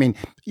 and I mean,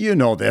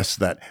 this,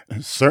 that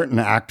certain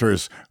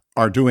actors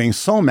are doing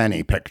so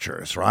many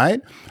pictures, right?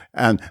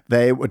 And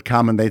they would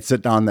come and they'd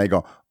sit down and they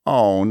go,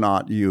 Oh,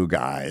 not you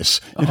guys.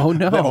 Oh,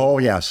 no. Oh,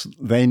 yes.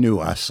 They knew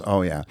us.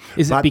 Oh, yeah.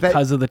 Is it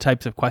because of the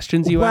types of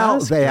questions you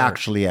ask? Well,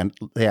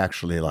 they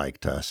actually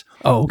liked us.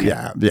 Oh, okay.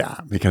 Yeah,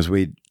 because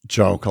we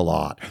joke a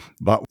lot.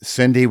 But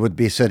Cindy would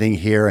be sitting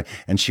here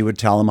and she would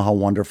tell them how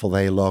wonderful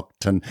they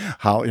looked and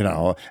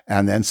how,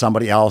 and then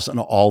somebody else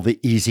and all the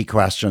easy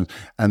questions.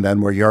 And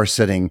then where you're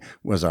sitting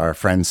was our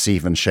friend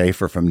Stephen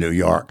Schaefer from New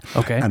York.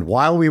 Okay. And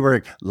while we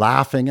were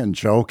laughing and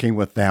joking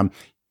with them,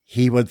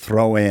 he would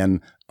throw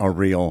in a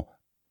real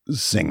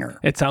zinger.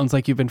 It sounds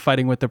like you've been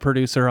fighting with the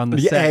producer on the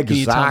set. Exactly. Can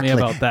you tell me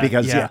about that?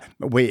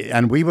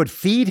 Because we would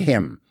feed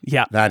him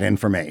that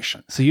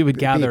information. So you would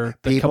gather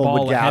the people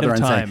cabal would ahead gather of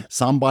time. and say,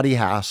 somebody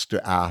has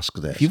to ask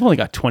this. If you've only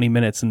got 20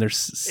 minutes and there's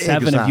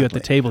 7 of you at the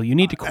table, you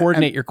need to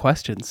coordinate your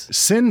questions.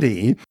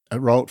 Cindy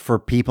wrote for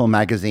People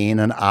magazine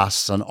and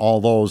Us and all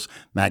those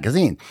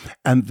magazines.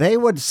 And they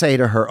would say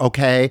to her,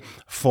 okay,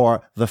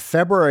 for the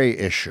February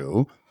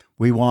issue,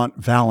 we want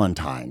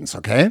Valentine's,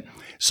 okay?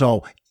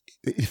 So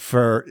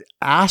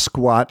ask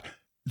what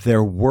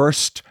their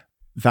worst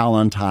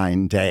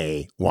Valentine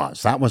Day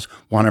was. That was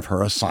one of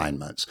her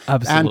assignments.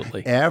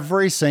 Absolutely. And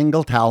every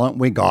single talent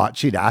we got,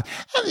 she'd ask.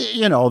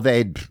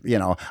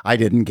 I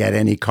didn't get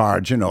any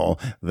cards,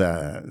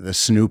 the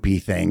Snoopy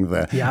thing,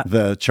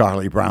 the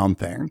Charlie Brown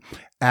thing.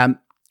 And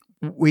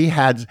we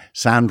had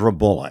Sandra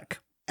Bullock,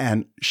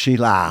 and she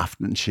laughed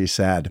and she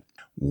said,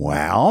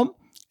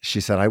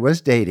 I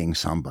was dating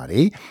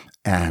somebody.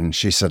 And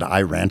she said,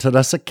 I rented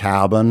us a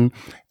cabin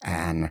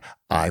and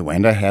I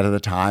went ahead of the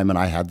time and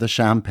I had the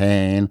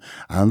champagne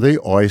and the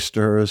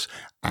oysters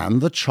and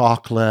the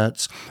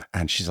chocolates.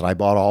 And she said, I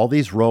bought all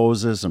these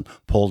roses and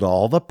pulled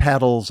all the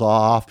petals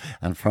off.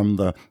 And from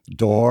the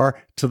door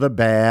to the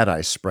bed, I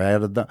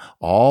spread them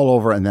all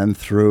over and then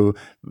threw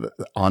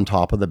on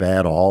top of the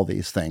bed all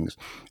these things.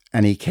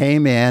 And he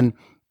came in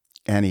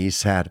and he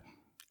said,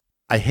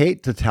 I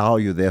hate to tell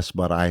you this,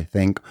 but I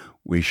think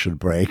we should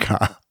break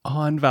up.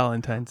 On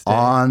Valentine's Day.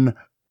 On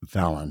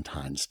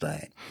Valentine's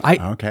Day. I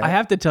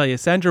have to tell you,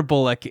 Sandra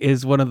Bullock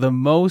is one of the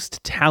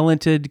most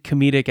talented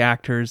comedic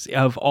actors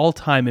of all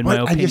time, in my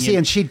opinion. And you see,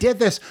 and she did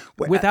this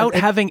without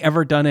having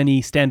ever done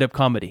any stand-up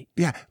comedy.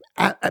 Yeah.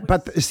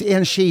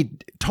 And she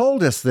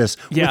told us this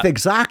with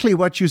exactly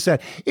what you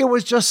said. It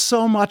was just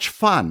so much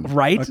fun.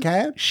 Right?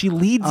 Okay. She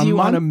leads you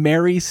on a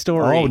merry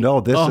story. Oh, no,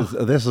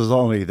 this is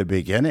only the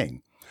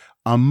beginning.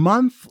 A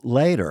month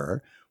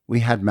later, we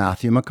had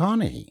Matthew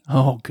McConaughey.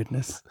 Oh,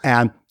 goodness.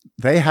 And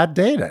they had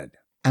dated.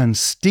 And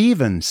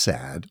Stephen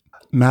said,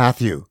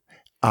 Matthew,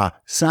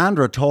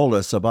 Sandra told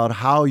us about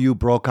how you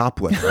broke up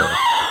with her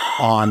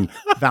on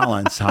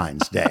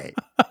Valentine's Day.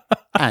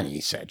 And he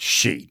said,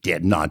 she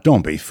did not.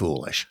 Don't be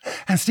foolish.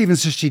 And Stephen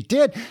said, she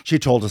did. She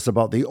told us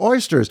about the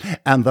oysters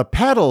and the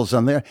petals.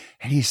 And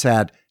he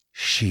said,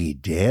 she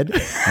did.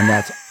 And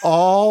that's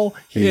all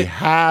he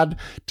had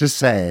to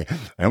say.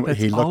 And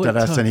he looked at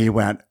us and he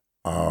went,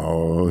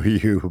 oh,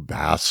 you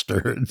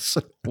bastards.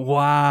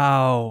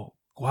 Wow.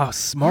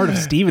 Smart of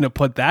Stephen to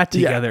put that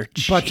together.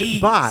 Yeah,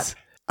 but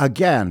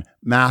again,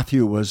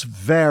 Matthew was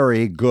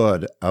very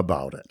good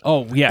about it.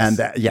 Oh, yes.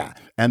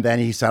 And then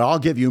he said, I'll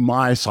give you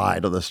my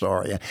side of the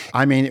story.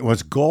 I mean, it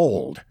was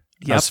gold.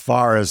 Yep. As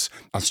far as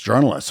us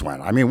journalists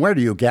went. I mean, where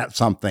do you get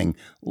something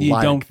like that?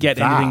 You don't get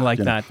anything like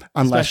that,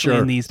 especially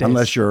in these days.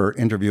 Unless you're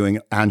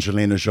interviewing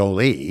Angelina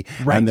Jolie,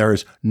 right. And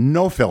there's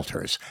no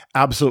filters,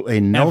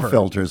 absolutely no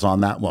filters on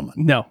that woman.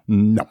 No.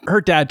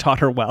 Her dad taught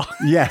her well.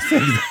 Yes,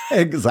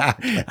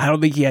 exactly. I don't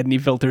think he had any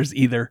filters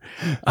either.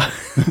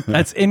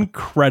 That's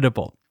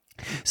incredible.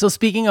 So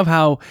speaking of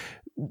how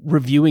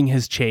reviewing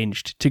has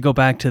changed, to go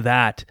back to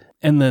that,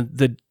 and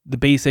the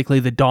basically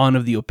the dawn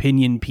of the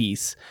opinion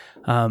piece.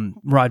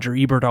 Roger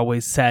Ebert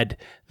always said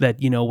that,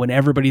 when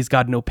everybody's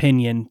got an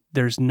opinion,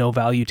 there's no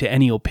value to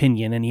any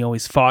opinion. And he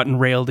always fought and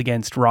railed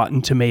against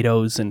Rotten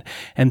Tomatoes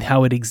and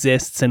how it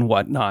exists and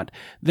whatnot.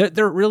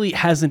 There really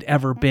hasn't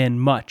ever been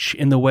much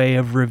in the way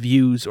of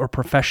reviews or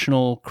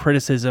professional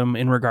criticism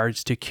in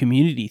regards to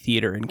community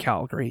theater in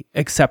Calgary,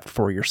 except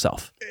for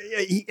yourself.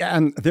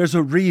 And there's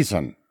a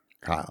reason,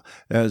 Kyle.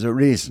 There's a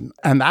reason.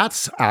 And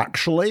that's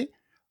actually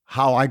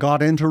how I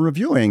got into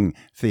reviewing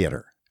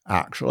theater,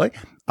 actually.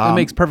 That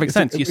makes perfect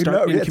sense. You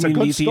start in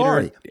community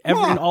theater in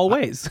all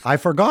ways. I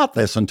forgot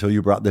this until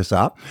you brought this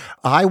up.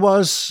 I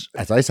was,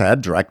 as I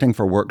said, directing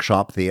for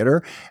workshop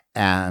theater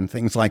and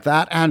things like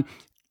that, and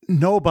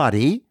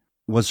nobody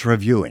was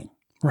reviewing.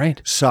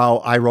 Right.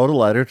 So I wrote a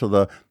letter to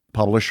the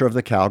publisher of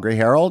the Calgary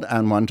Herald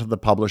and one to the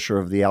publisher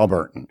of the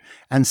Albertan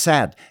and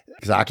said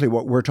exactly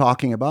what we're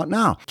talking about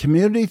now.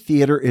 Community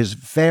theater is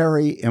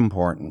very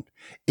important.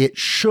 It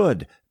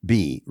should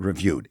be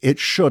reviewed. It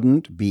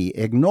shouldn't be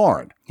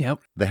ignored. Yep.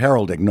 The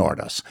Herald ignored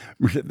us,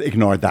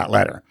 ignored that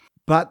letter.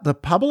 But the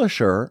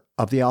publisher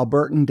of the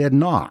Albertan did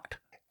not.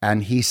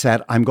 And he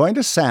said, I'm going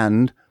to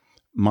send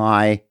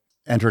my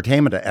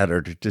entertainment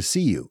editor to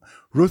see you,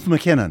 Ruth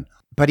McKinnon.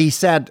 But he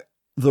said,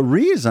 the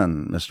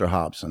reason, Mr.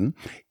 Hobson,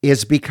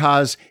 is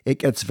because it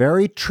gets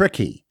very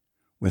tricky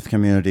with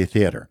community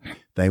theater.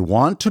 They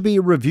want to be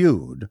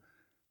reviewed,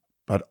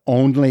 but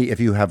only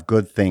if you have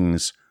good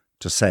things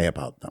to say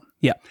about them.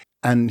 Yeah.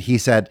 And he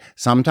said,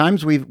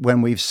 sometimes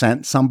when we've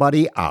sent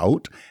somebody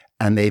out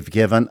and they've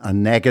given a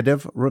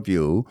negative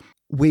review,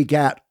 we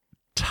get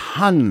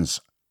tons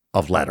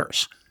of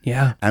letters.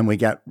 Yeah. And we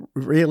get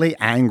really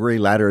angry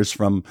letters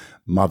from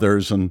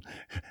mothers and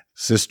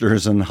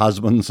sisters and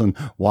husbands and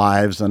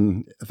wives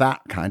and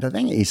that kind of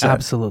thing. He said,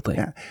 absolutely.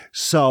 Yeah.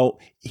 So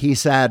he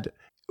said,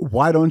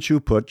 why don't you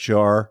put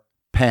your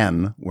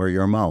pen where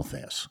your mouth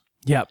is?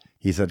 Yep.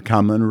 He said,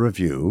 come and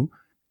review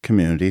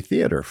community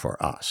theater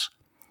for us.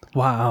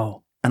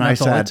 Wow. And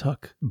That's I all it said,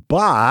 took.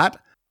 but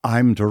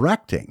I'm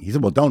directing. He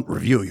said, well, don't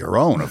review your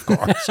own, of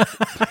course.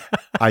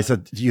 I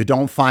said, you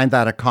don't find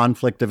that a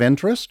conflict of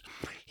interest?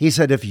 He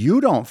said, if you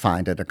don't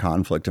find it a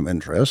conflict of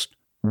interest,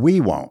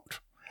 we won't.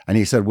 And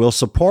he said, we'll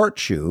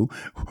support you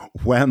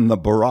when the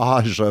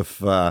barrage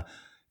of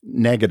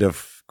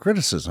negative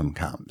criticism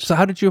comes. So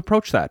how did you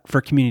approach that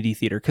for community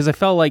theater? Because I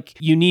felt like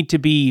you need to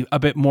be a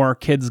bit more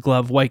kids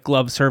glove, white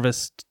glove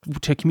service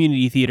to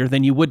community theater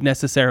than you would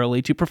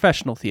necessarily to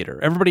professional theater.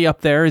 Everybody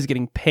up there is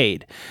getting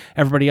paid.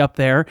 Everybody up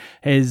there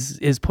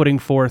is putting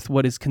forth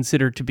what is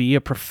considered to be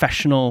a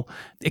professional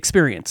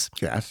experience.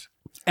 Yes.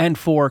 And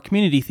for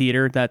community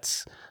theater,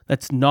 that's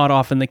not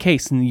often the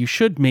case. And you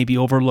should maybe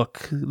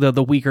overlook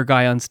the weaker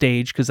guy on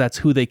stage because that's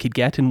who they could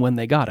get and when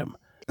they got him.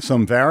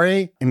 Some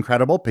very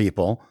incredible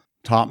people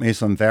taught me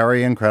some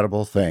very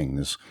incredible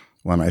things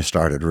when I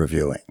started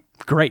reviewing.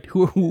 Great.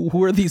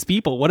 Who are these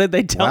people? What did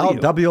they tell you?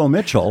 Well, W.O.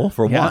 Mitchell,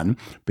 for one,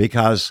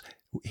 because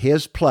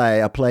his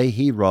play, a play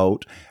he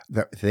wrote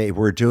that they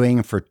were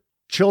doing for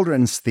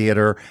children's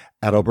theater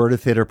at Alberta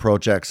Theatre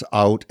Projects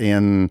out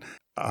in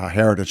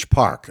Heritage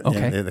Park,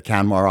 in the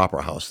Canmore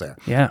Opera House there.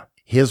 Yeah.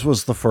 His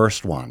was the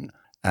first one.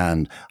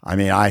 And I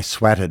mean, I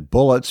sweated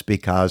bullets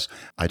because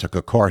I took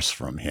a course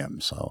from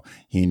him, so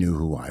he knew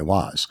who I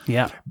was.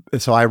 Yeah.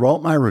 So I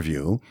wrote my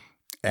review,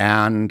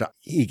 and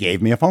he gave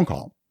me a phone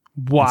call.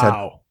 Wow.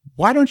 Said,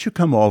 why don't you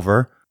come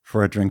over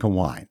for a drink of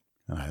wine?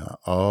 And I thought,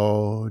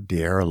 oh,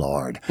 dear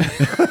Lord.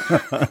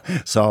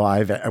 So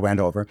I went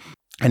over,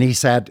 and he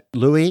said,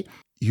 Louis,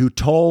 you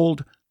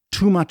told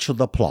too much of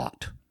the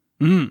plot.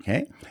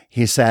 Okay.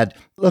 He said,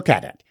 look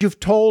at it.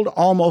 You've told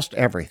almost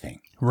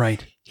everything.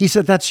 Right. He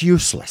said, that's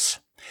useless.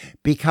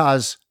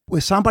 Because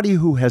with somebody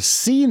who has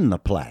seen the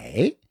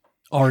play,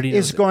 already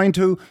is going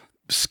to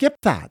skip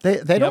that.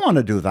 They don't want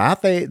to do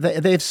that.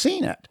 They've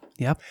seen it.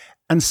 Yep.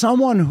 And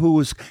someone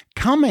who's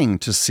coming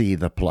to see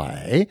the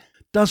play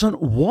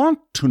doesn't want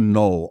to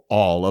know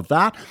all of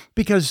that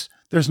because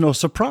there's no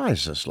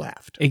surprises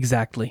left.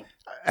 Exactly.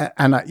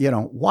 And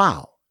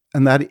wow.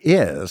 And that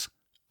is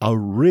a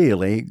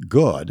really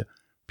good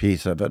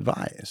piece of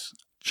advice.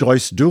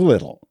 Joyce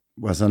Doolittle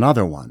was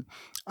another one.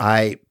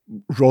 I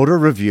wrote a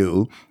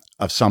review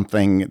of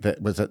something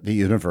that was at the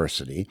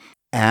university,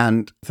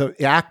 and the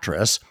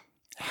actress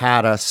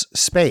had a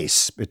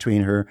space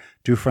between her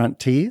two front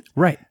teeth.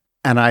 Right.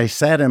 And I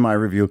said in my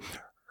review,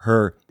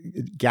 her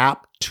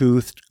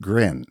gap-toothed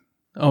grin.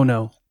 Oh,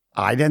 no.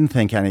 I didn't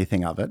think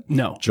anything of it.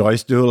 No.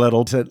 Joyce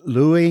Doolittle said,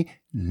 Louis,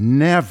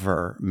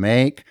 never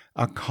make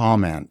a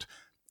comment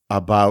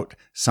about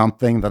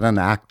something that an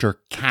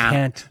actor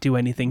can't do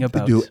anything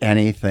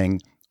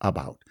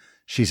about.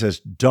 She says,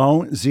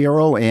 don't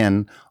zero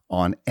in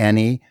on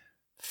any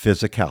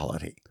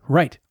physicality.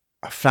 Right.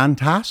 A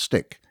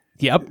fantastic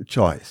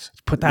choice.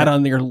 Put that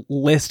on your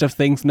list of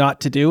things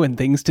not to do and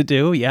things to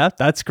do. Yeah,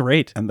 that's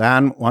great. And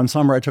then one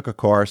summer I took a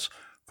course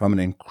from an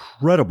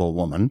incredible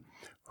woman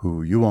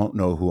who you won't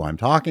know who I'm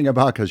talking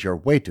about because you're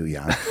way too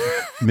young,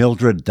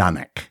 Mildred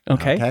Dunnick.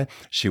 Okay.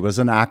 She was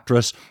an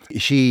actress.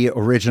 She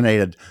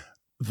originated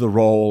the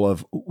role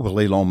of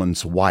Willie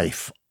Loman's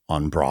wife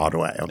on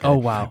Broadway. Okay? Oh,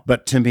 wow.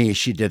 But to me,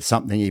 she did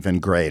something even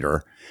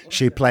greater.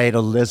 She played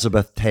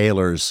Elizabeth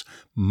Taylor's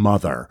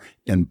mother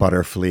in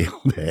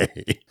Butterfield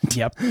Day.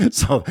 Yep.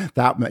 So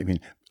that, I mean,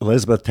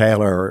 Elizabeth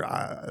Taylor,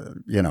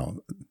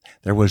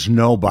 there was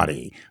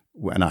nobody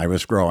when I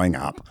was growing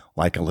up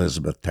like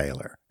Elizabeth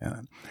Taylor.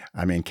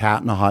 I mean,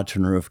 Cat in a Hot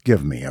Tin Roof,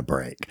 give me a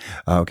break.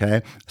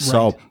 Okay.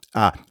 So,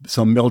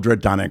 so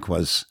Mildred Dunnick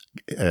was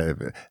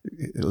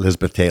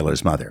Elizabeth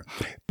Taylor's mother.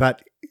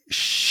 But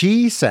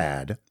she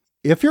said,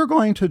 if you're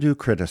going to do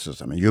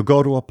criticism and you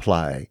go to a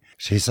play,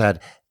 she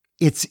said,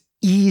 it's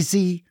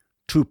easy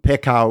to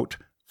pick out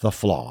the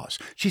flaws.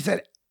 She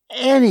said,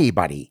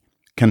 anybody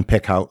can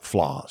pick out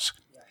flaws.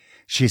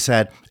 She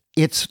said,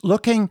 it's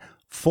looking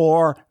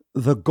for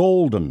the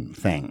golden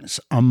things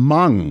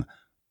among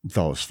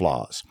those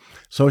flaws.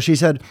 So she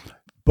said,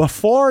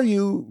 before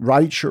you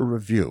write your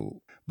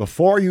review,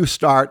 before you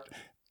start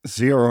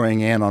zeroing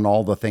in on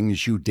all the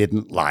things you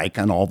didn't like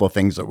and all the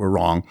things that were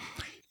wrong,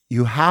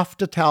 you have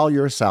to tell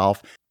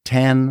yourself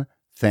 10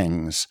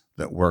 things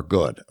that were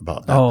good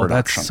about that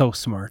production. That's so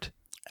smart.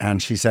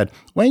 And she said,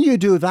 when you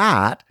do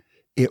that,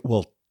 it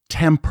will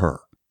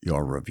temper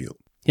your review.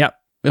 Yep.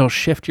 It'll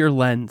shift your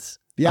lens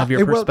of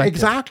your perspective. Will,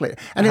 exactly.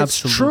 And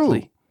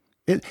Absolutely.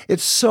 It's true.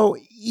 It's so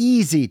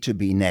easy to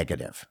be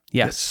negative.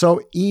 Yes. It's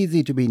so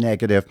easy to be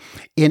negative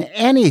in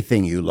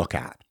anything you look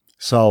at.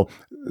 So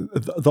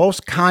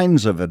those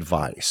kinds of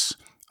advice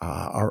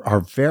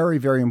are very,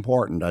 very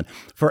important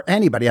for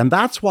anybody. And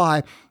that's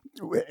why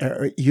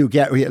you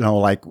get,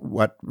 like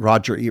what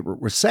Roger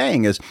Ebert was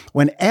saying is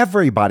when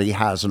everybody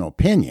has an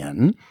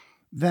opinion,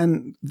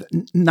 then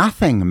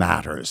nothing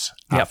matters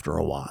after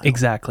a while.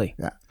 Exactly.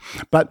 Yeah.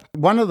 But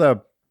one of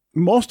the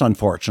most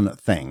unfortunate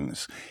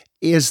things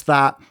is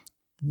that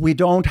we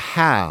don't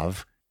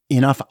have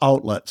enough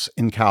outlets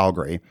in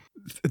Calgary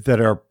that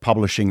are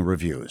publishing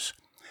reviews.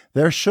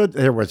 There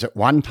was at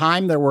one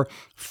time, there were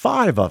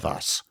 5 of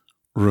us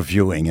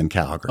reviewing in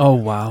Calgary. Oh,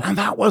 wow. And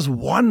that was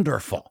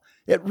wonderful.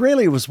 It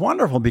really was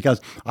wonderful because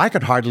I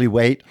could hardly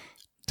wait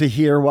to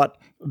hear what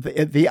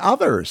the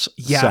others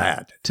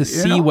said. To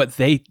see what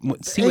they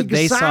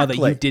saw that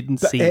you didn't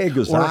see.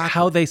 Exactly. Or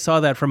how they saw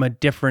that from a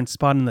different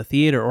spot in the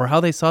theater, or how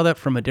they saw that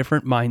from a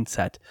different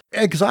mindset.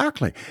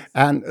 Exactly.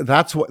 And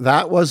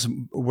that was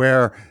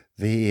where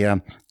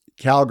the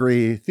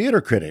Calgary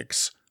Theatre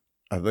Critics,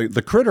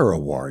 the Critter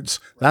Awards,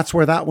 that's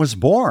where that was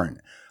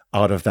born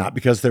out of that,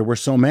 because there were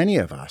so many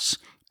of us.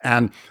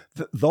 And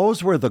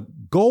those were the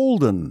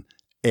golden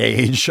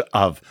age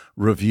of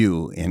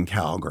review in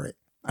Calgary.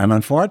 And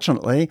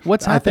unfortunately,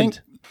 what's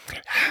happened? I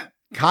think,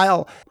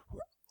 Kyle,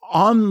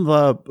 on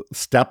the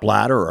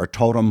stepladder or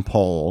totem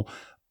pole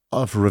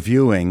of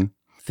reviewing,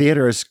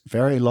 theater is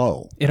very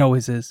low. It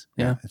always is.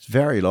 Yeah. It's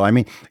very low. I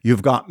mean,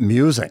 you've got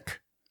music.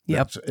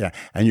 Yep.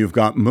 And you've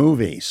got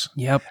movies.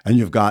 Yep. And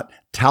you've got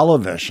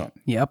television.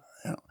 Yep.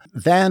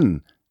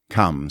 Then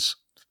comes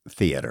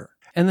theater.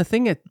 And the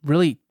thing that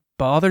really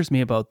bothers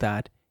me about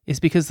that is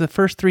because the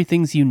first 3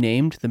 things you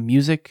named, the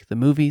music, the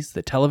movies,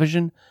 the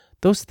television,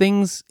 those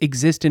things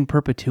exist in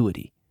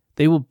perpetuity.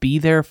 They will be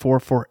there for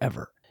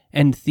forever.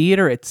 And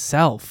theater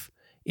itself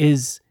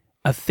is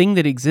a thing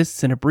that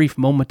exists in a brief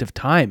moment of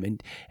time.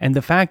 And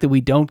the fact that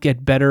we don't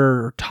get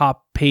better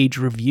top page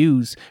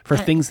reviews for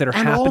things that are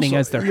happening also,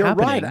 as they're you're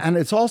happening. Right. And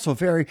it's also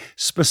very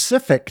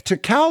specific to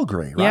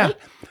Calgary, right?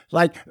 Yeah.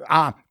 Like,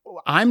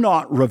 I'm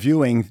not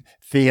reviewing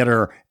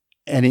theater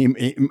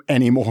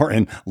anymore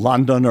in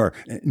London or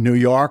New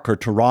York or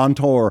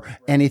Toronto or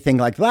anything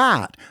like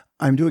that.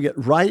 I'm doing it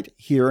right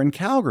here in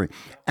Calgary.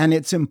 And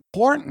it's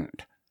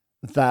important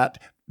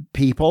that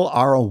people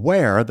are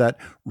aware that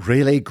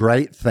really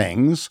great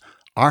things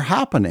are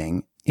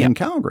happening in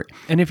Calgary.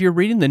 And if you're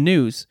reading the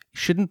news,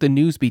 shouldn't the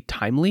news be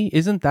timely?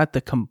 Isn't that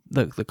the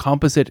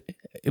composite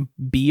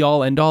be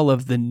all end all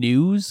of the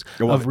news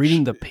of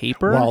reading the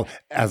paper? Well,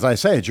 as I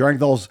say, during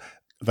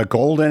the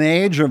golden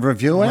age of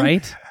reviewing,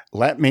 right?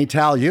 Let me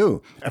tell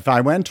you, if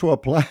I went to a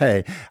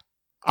play,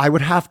 I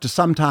would have to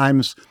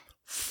sometimes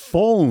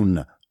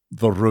phone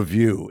the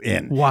review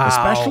in. Wow.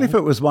 Especially if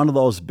it was one of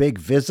those big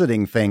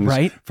visiting things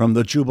from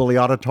the Jubilee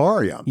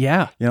Auditorium.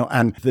 Yeah.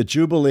 And the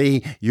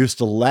Jubilee used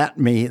to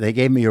they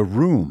gave me a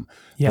room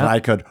that I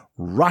could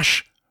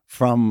rush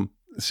from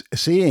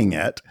seeing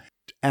it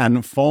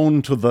and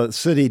phone to the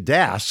city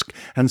desk,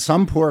 and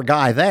some poor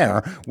guy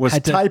there was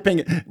typing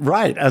it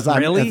as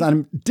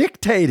I'm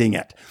dictating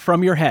it.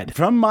 From your head.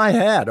 From my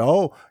head.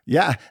 Oh,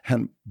 yeah.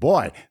 And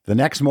boy, the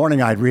next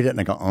morning I'd read it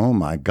and I go, oh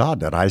my God,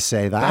 did I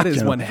say that? That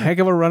is one heck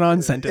of a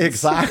run-on sentence.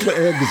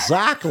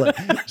 Exactly.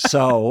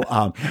 So,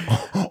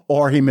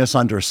 or he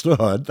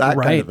misunderstood, that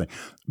kind of thing.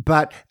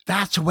 But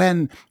that's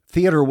when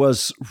theater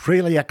was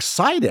really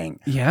exciting.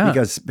 Yeah.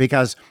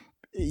 Because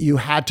you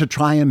had to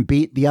try and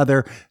beat the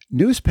other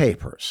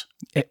newspapers.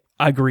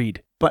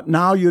 Agreed. But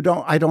now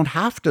I don't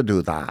have to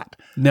do that.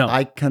 No.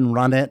 I can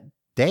run it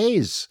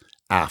days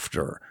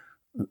after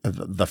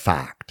the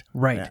fact.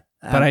 Right. Yeah.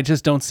 But I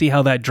just don't see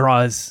how that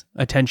draws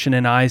attention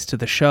and eyes to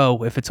the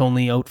show if it's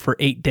only out for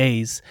 8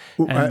 days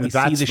and we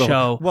see the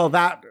show. Well,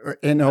 that,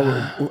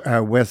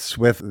 with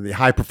the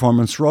High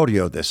Performance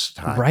Rodeo this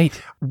time,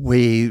 right,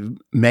 we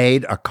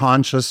made a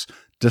conscious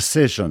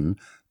decision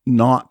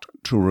not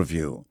to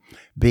review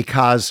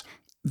because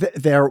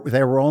they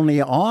were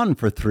only on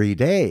for 3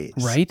 days.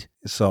 Right.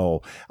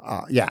 So,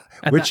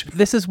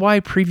 this is why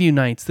preview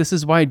nights, this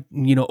is why,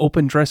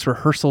 open dress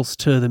rehearsals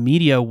to the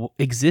media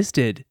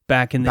existed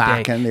back in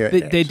the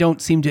day. They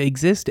don't seem to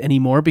exist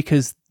anymore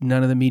because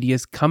none of the media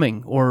is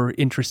coming or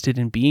interested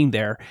in being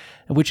there,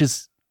 which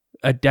is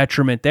a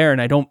detriment there. And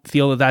I don't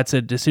feel that that's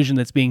a decision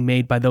that's being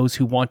made by those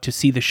who want to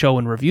see the show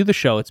and review the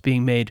show. It's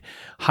being made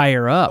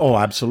higher up. Oh,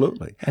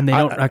 absolutely. And they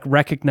don't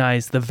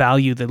recognize the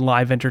value that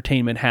live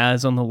entertainment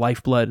has on the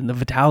lifeblood and the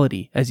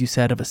vitality, as you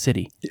said, of a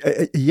city.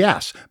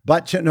 Yes.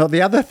 But,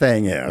 the other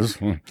thing is,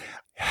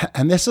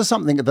 and this is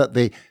something that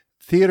the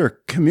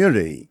theater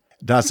community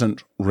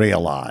doesn't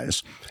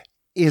realize,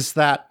 is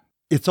that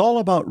it's all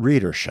about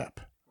readership,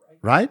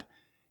 right?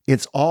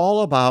 It's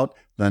all about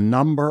the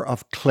number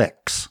of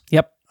clicks.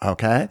 Yep.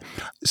 Okay.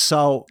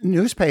 So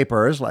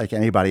newspapers, like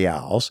anybody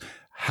else,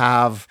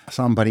 have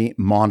somebody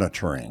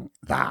monitoring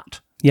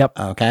that. Yep.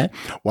 Okay.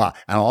 Well,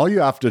 and all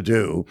you have to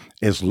do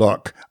is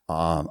look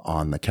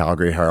on the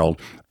Calgary Herald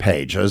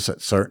pages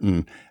at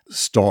certain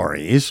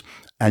stories,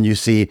 and you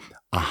see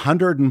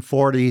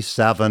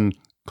 147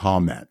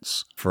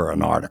 comments for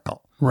an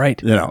article.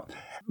 Right.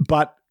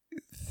 But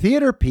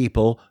theater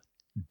people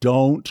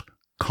don't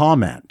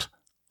comment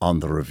on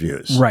the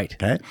reviews. Right.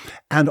 Okay.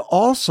 And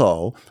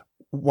also,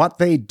 what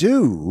they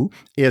do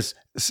is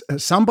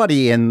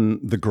somebody in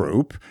the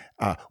group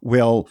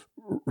will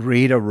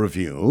read a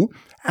review,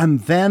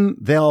 and then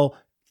they'll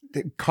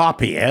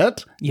copy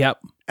it Yep.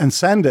 and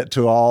send it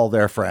to all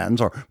their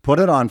friends, or put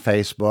it on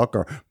Facebook,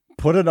 or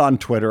put it on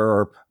Twitter,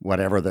 or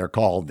whatever they're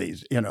called,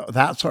 these,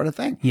 that sort of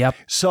thing. Yep.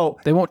 So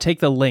They won't take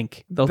the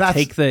link. They'll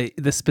take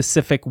the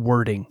specific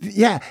wording.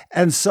 yeah.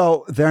 And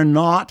so they're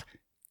not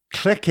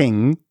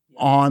clicking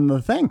on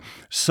the thing.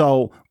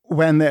 So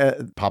when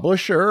the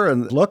publisher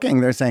and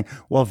looking, they're saying,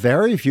 well,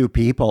 very few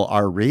people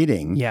are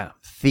reading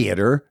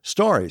theater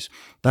stories.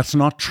 That's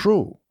not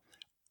true.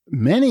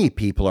 Many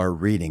people are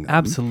reading them.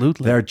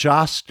 Absolutely. They're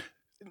just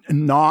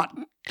not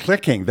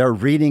clicking. They're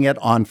reading it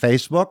on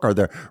Facebook, or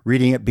they're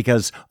reading it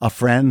because a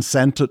friend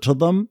sent it to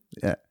them.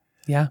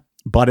 Yeah.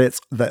 But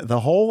it's the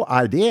whole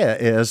idea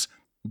is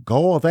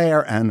go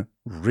there and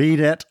read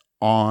it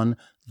on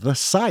the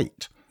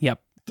site.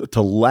 Yep.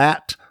 To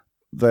let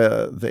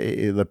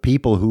the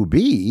people who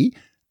be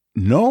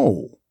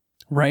know.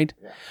 Right.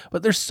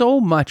 But there's so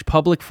much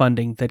public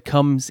funding that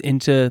comes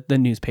into the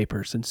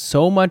newspapers, and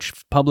so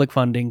much public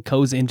funding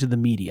goes into the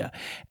media.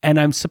 And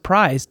I'm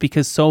surprised,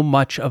 because so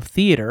much of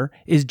theater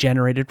is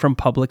generated from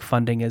public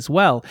funding as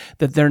well,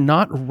 that they're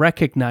not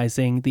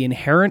recognizing the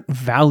inherent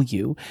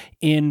value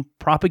in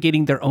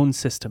propagating their own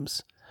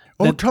systems.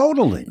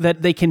 Totally.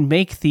 That they can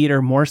make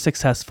theater more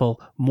successful,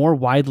 more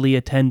widely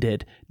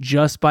attended,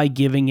 just by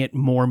giving it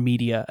more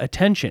media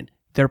attention.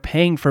 They're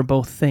paying for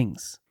both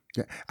things.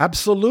 Yeah,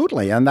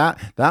 absolutely. And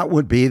that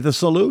would be the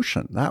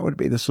solution. That would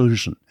be the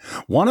solution.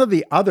 One of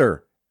the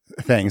other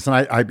things,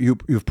 and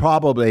you've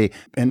probably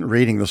been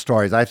reading the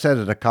stories, I've said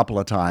it a couple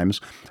of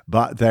times,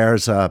 but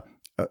there's a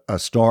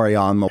story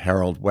on the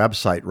Herald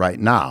website right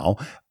now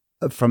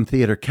from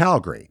Theatre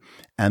Calgary,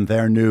 and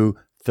their new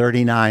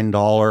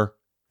 $39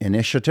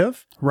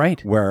 initiative.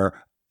 Right.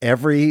 Where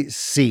every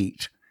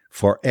seat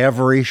for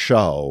every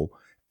show,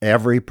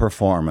 every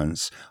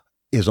performance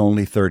is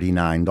only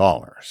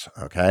 $39.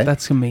 Okay.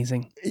 That's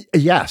amazing.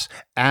 Yes.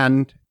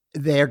 And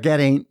they're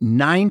getting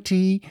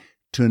 90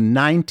 to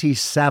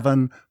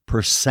 97%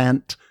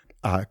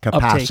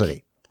 capacity.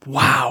 Uptake.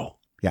 Wow.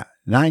 Yeah.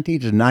 90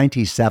 to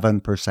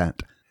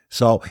 97%.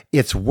 So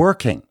it's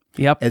working.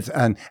 Yep.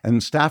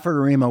 And Stafford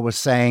Arima was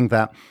saying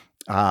that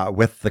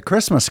with the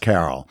Christmas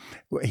Carol,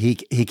 he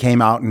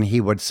came out and he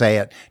would say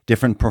at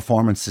different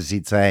performances,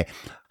 he'd say,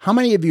 how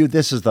many of you,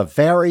 this is the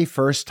very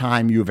first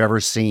time you've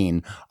ever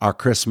seen our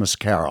Christmas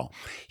Carol?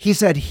 He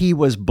said he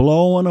was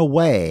blown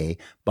away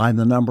by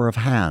the number of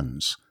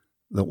hands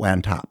that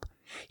went up.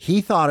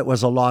 He thought it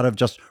was a lot of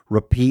just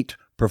repeat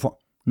perform.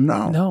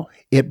 No.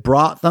 It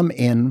brought them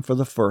in for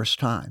the first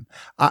time.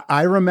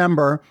 I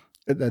remember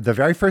the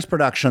very first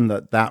production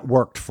that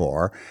worked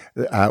for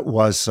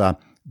was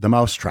The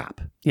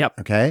Mousetrap. Yep.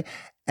 Okay.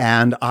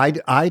 And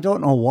I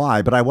don't know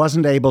why, but I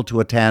wasn't able to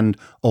attend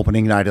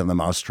opening night of The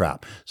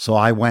Mousetrap. So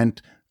I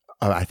went,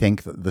 I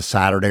think, the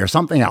Saturday or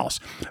something else.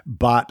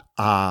 But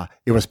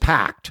it was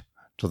packed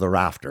to the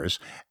rafters.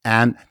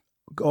 And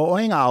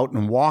going out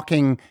and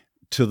walking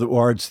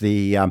towards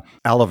the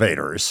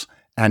elevators,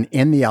 and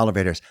in the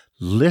elevators,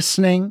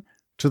 listening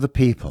to the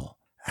people.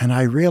 And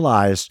I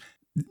realized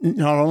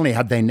not only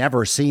had they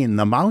never seen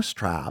The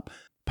Mousetrap,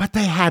 but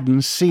they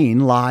hadn't seen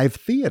live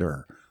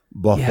theater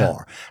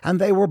before. Yeah. And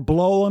they were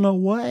blown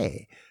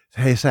away.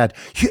 They said,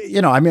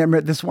 I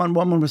remember this one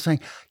woman was saying,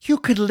 you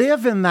could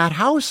live in that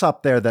house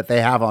up there that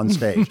they have on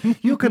stage.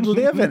 You could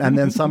live in. And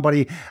then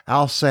somebody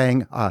else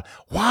saying,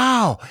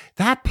 wow,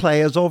 that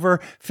play is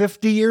over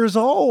 50 years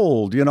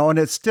old, and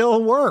it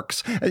still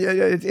works.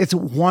 It's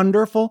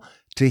wonderful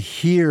to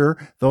hear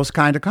those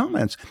kind of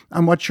comments.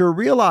 And what you're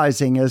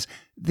realizing is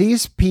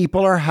these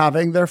people are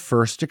having their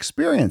first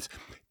experience.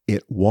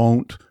 It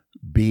won't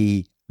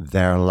be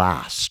their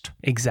last.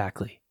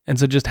 Exactly. And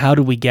so just how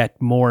do we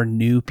get more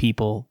new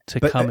people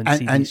to come and see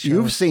these and shows?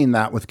 You've seen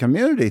that with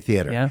community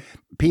theater. Yeah.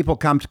 People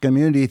come to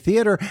community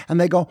theater and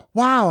they go,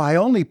 wow, I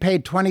only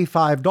paid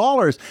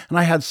 $25 and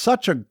I had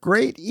such a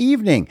great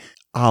evening.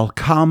 I'll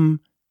come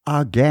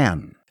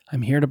again.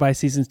 I'm here to buy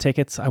season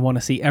tickets. I want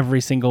to see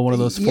every single one of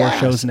those 4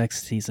 shows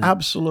next season.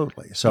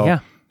 Absolutely. So,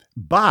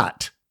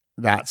 but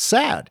that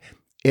said,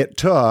 it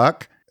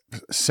took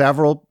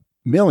several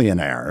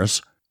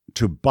millionaires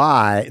to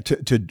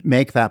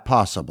make that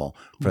possible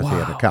for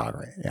Theatre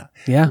Calgary.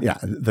 Yeah.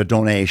 The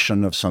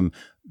donation of some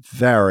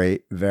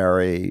very,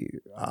 very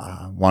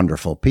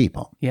wonderful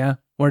people. Yeah.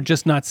 We're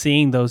just not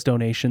seeing those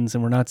donations,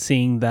 and we're not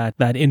seeing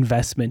that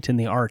investment in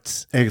the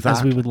arts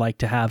as we would like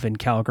to have in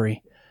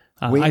Calgary.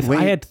 I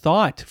had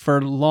thought for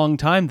a long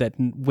time that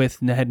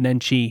with Ned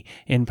Nenshi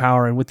in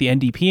power and with the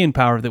NDP in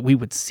power that we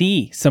would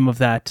see some of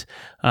that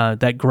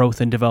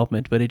growth and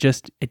development, but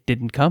it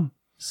didn't come.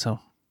 So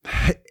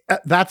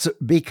that's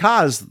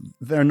because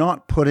they're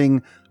not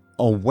putting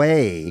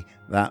away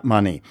that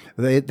money.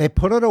 They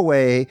put it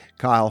away,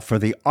 Kyle, for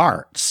the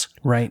arts.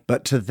 Right.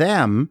 But to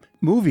them,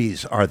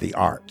 movies are the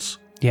arts.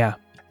 Yeah.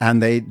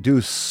 And they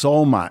do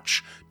so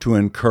much to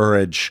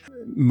encourage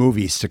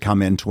movies to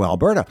come into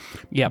Alberta.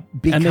 Yep.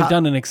 And they've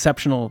done an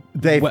exceptional,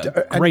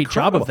 great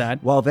job of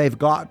that. Well, they've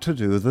got to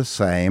do the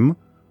same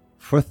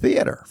for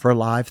theater, for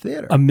live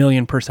theater.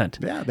 1,000,000%.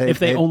 Yeah, if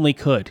they only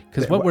could.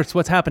 Because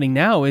what's happening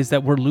now is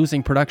that we're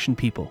losing production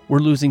people. We're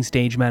losing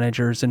stage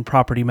managers and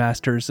property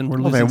masters, and we're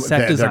losing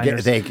set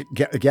designers. They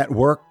get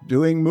work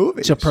doing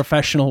movies. To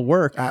professional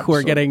work. Absolutely. Who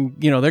are getting,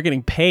 they're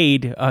getting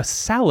paid a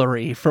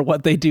salary for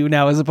what they do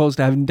now as opposed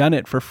to having done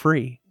it for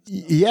free.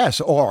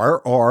 Yes,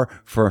 or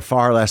for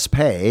far less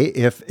pay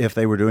if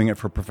they were doing it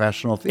for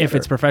professional theater. If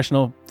it's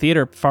professional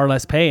theater, far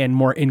less pay and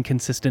more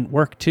inconsistent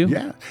work too.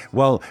 Yeah.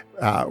 Well,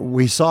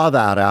 we saw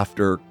that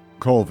after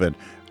COVID.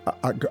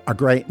 A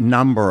great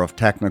number of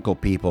technical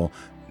people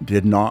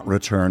did not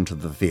return to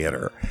the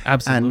theater.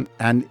 Absolutely.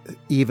 And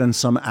even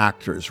some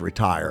actors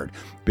retired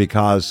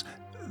because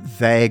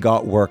they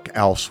got work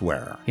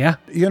elsewhere. Yeah.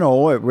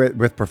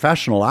 With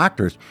professional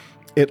actors,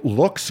 it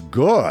looks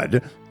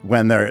good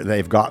when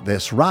they've got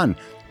this run,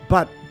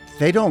 but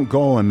they don't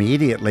go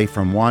immediately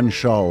from one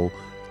show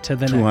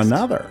to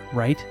another.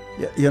 Right.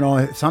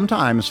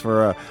 Sometimes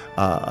for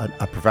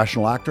a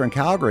professional actor in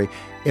Calgary,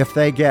 if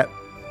they get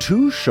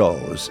 2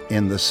 shows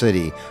in the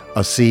city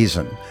a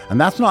season, and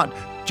that's not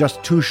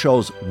just 2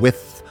 shows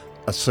with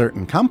a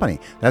certain company,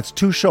 that's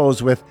 2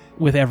 shows with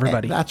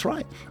everybody. That's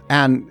right.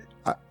 And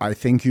I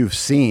think you've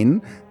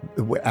seen,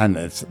 and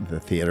the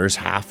theaters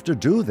have to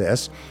do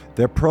this,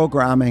 they're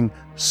programming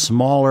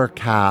smaller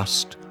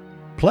cast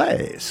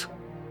plays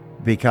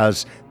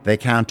because they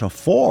can't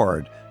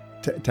afford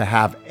to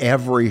have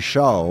every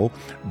show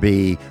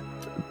be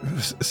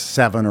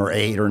 7 or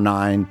 8 or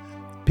 9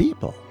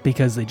 people.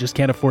 Because they just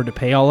can't afford to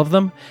pay all of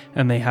them,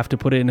 and they have to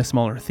put it in a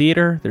smaller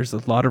theater. There's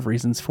a lot of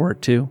reasons for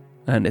it too,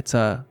 and it's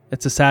a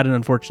sad and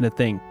unfortunate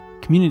thing.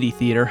 Community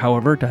theater,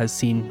 however, has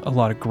seen a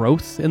lot of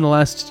growth in the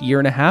last year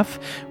and a half,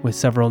 with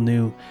several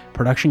new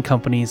production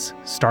companies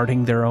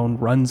starting their own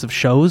runs of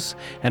shows,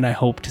 and I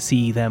hope to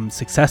see them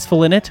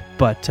successful in it,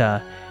 but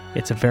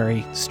it's a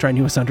very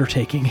strenuous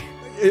undertaking.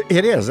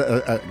 It is,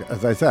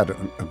 as I said,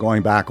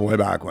 going back way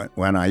back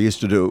when I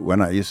used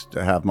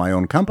to have my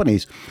own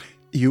companies.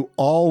 You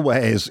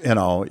always,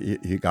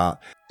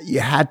 you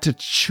had to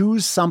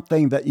choose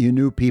something that you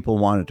knew people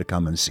wanted to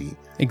come and see.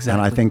 Exactly.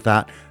 And I think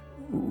that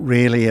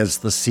really is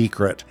the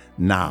secret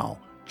now.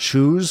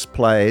 Choose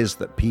plays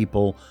that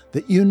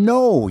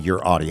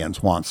your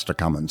audience wants to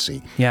come and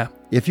see. Yeah.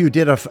 If you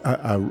did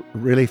a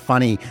really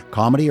funny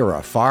comedy or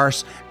a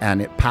farce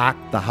and it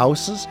packed the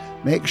houses,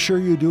 make sure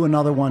you do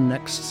another one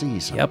next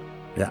season. Yep.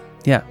 Yeah.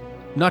 Yeah.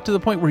 Not to the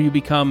point where you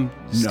become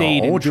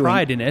stayed and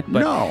tried in it,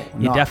 but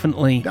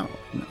definitely. No.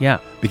 Yeah.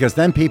 Because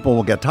then people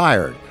will get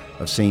tired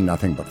of seeing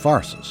nothing but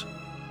farces.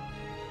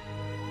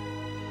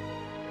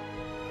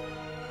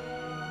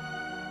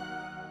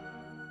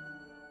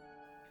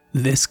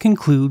 This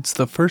concludes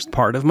the first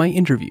part of my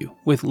interview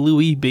with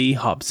Louis B.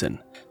 Hobson.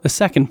 The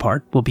second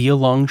part will be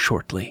along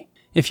shortly.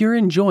 If you're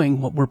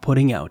enjoying what we're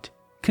putting out,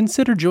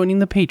 consider joining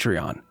the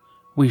Patreon.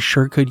 We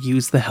sure could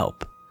use the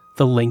help.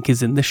 The link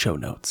is in the show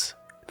notes.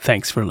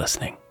 Thanks for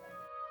listening.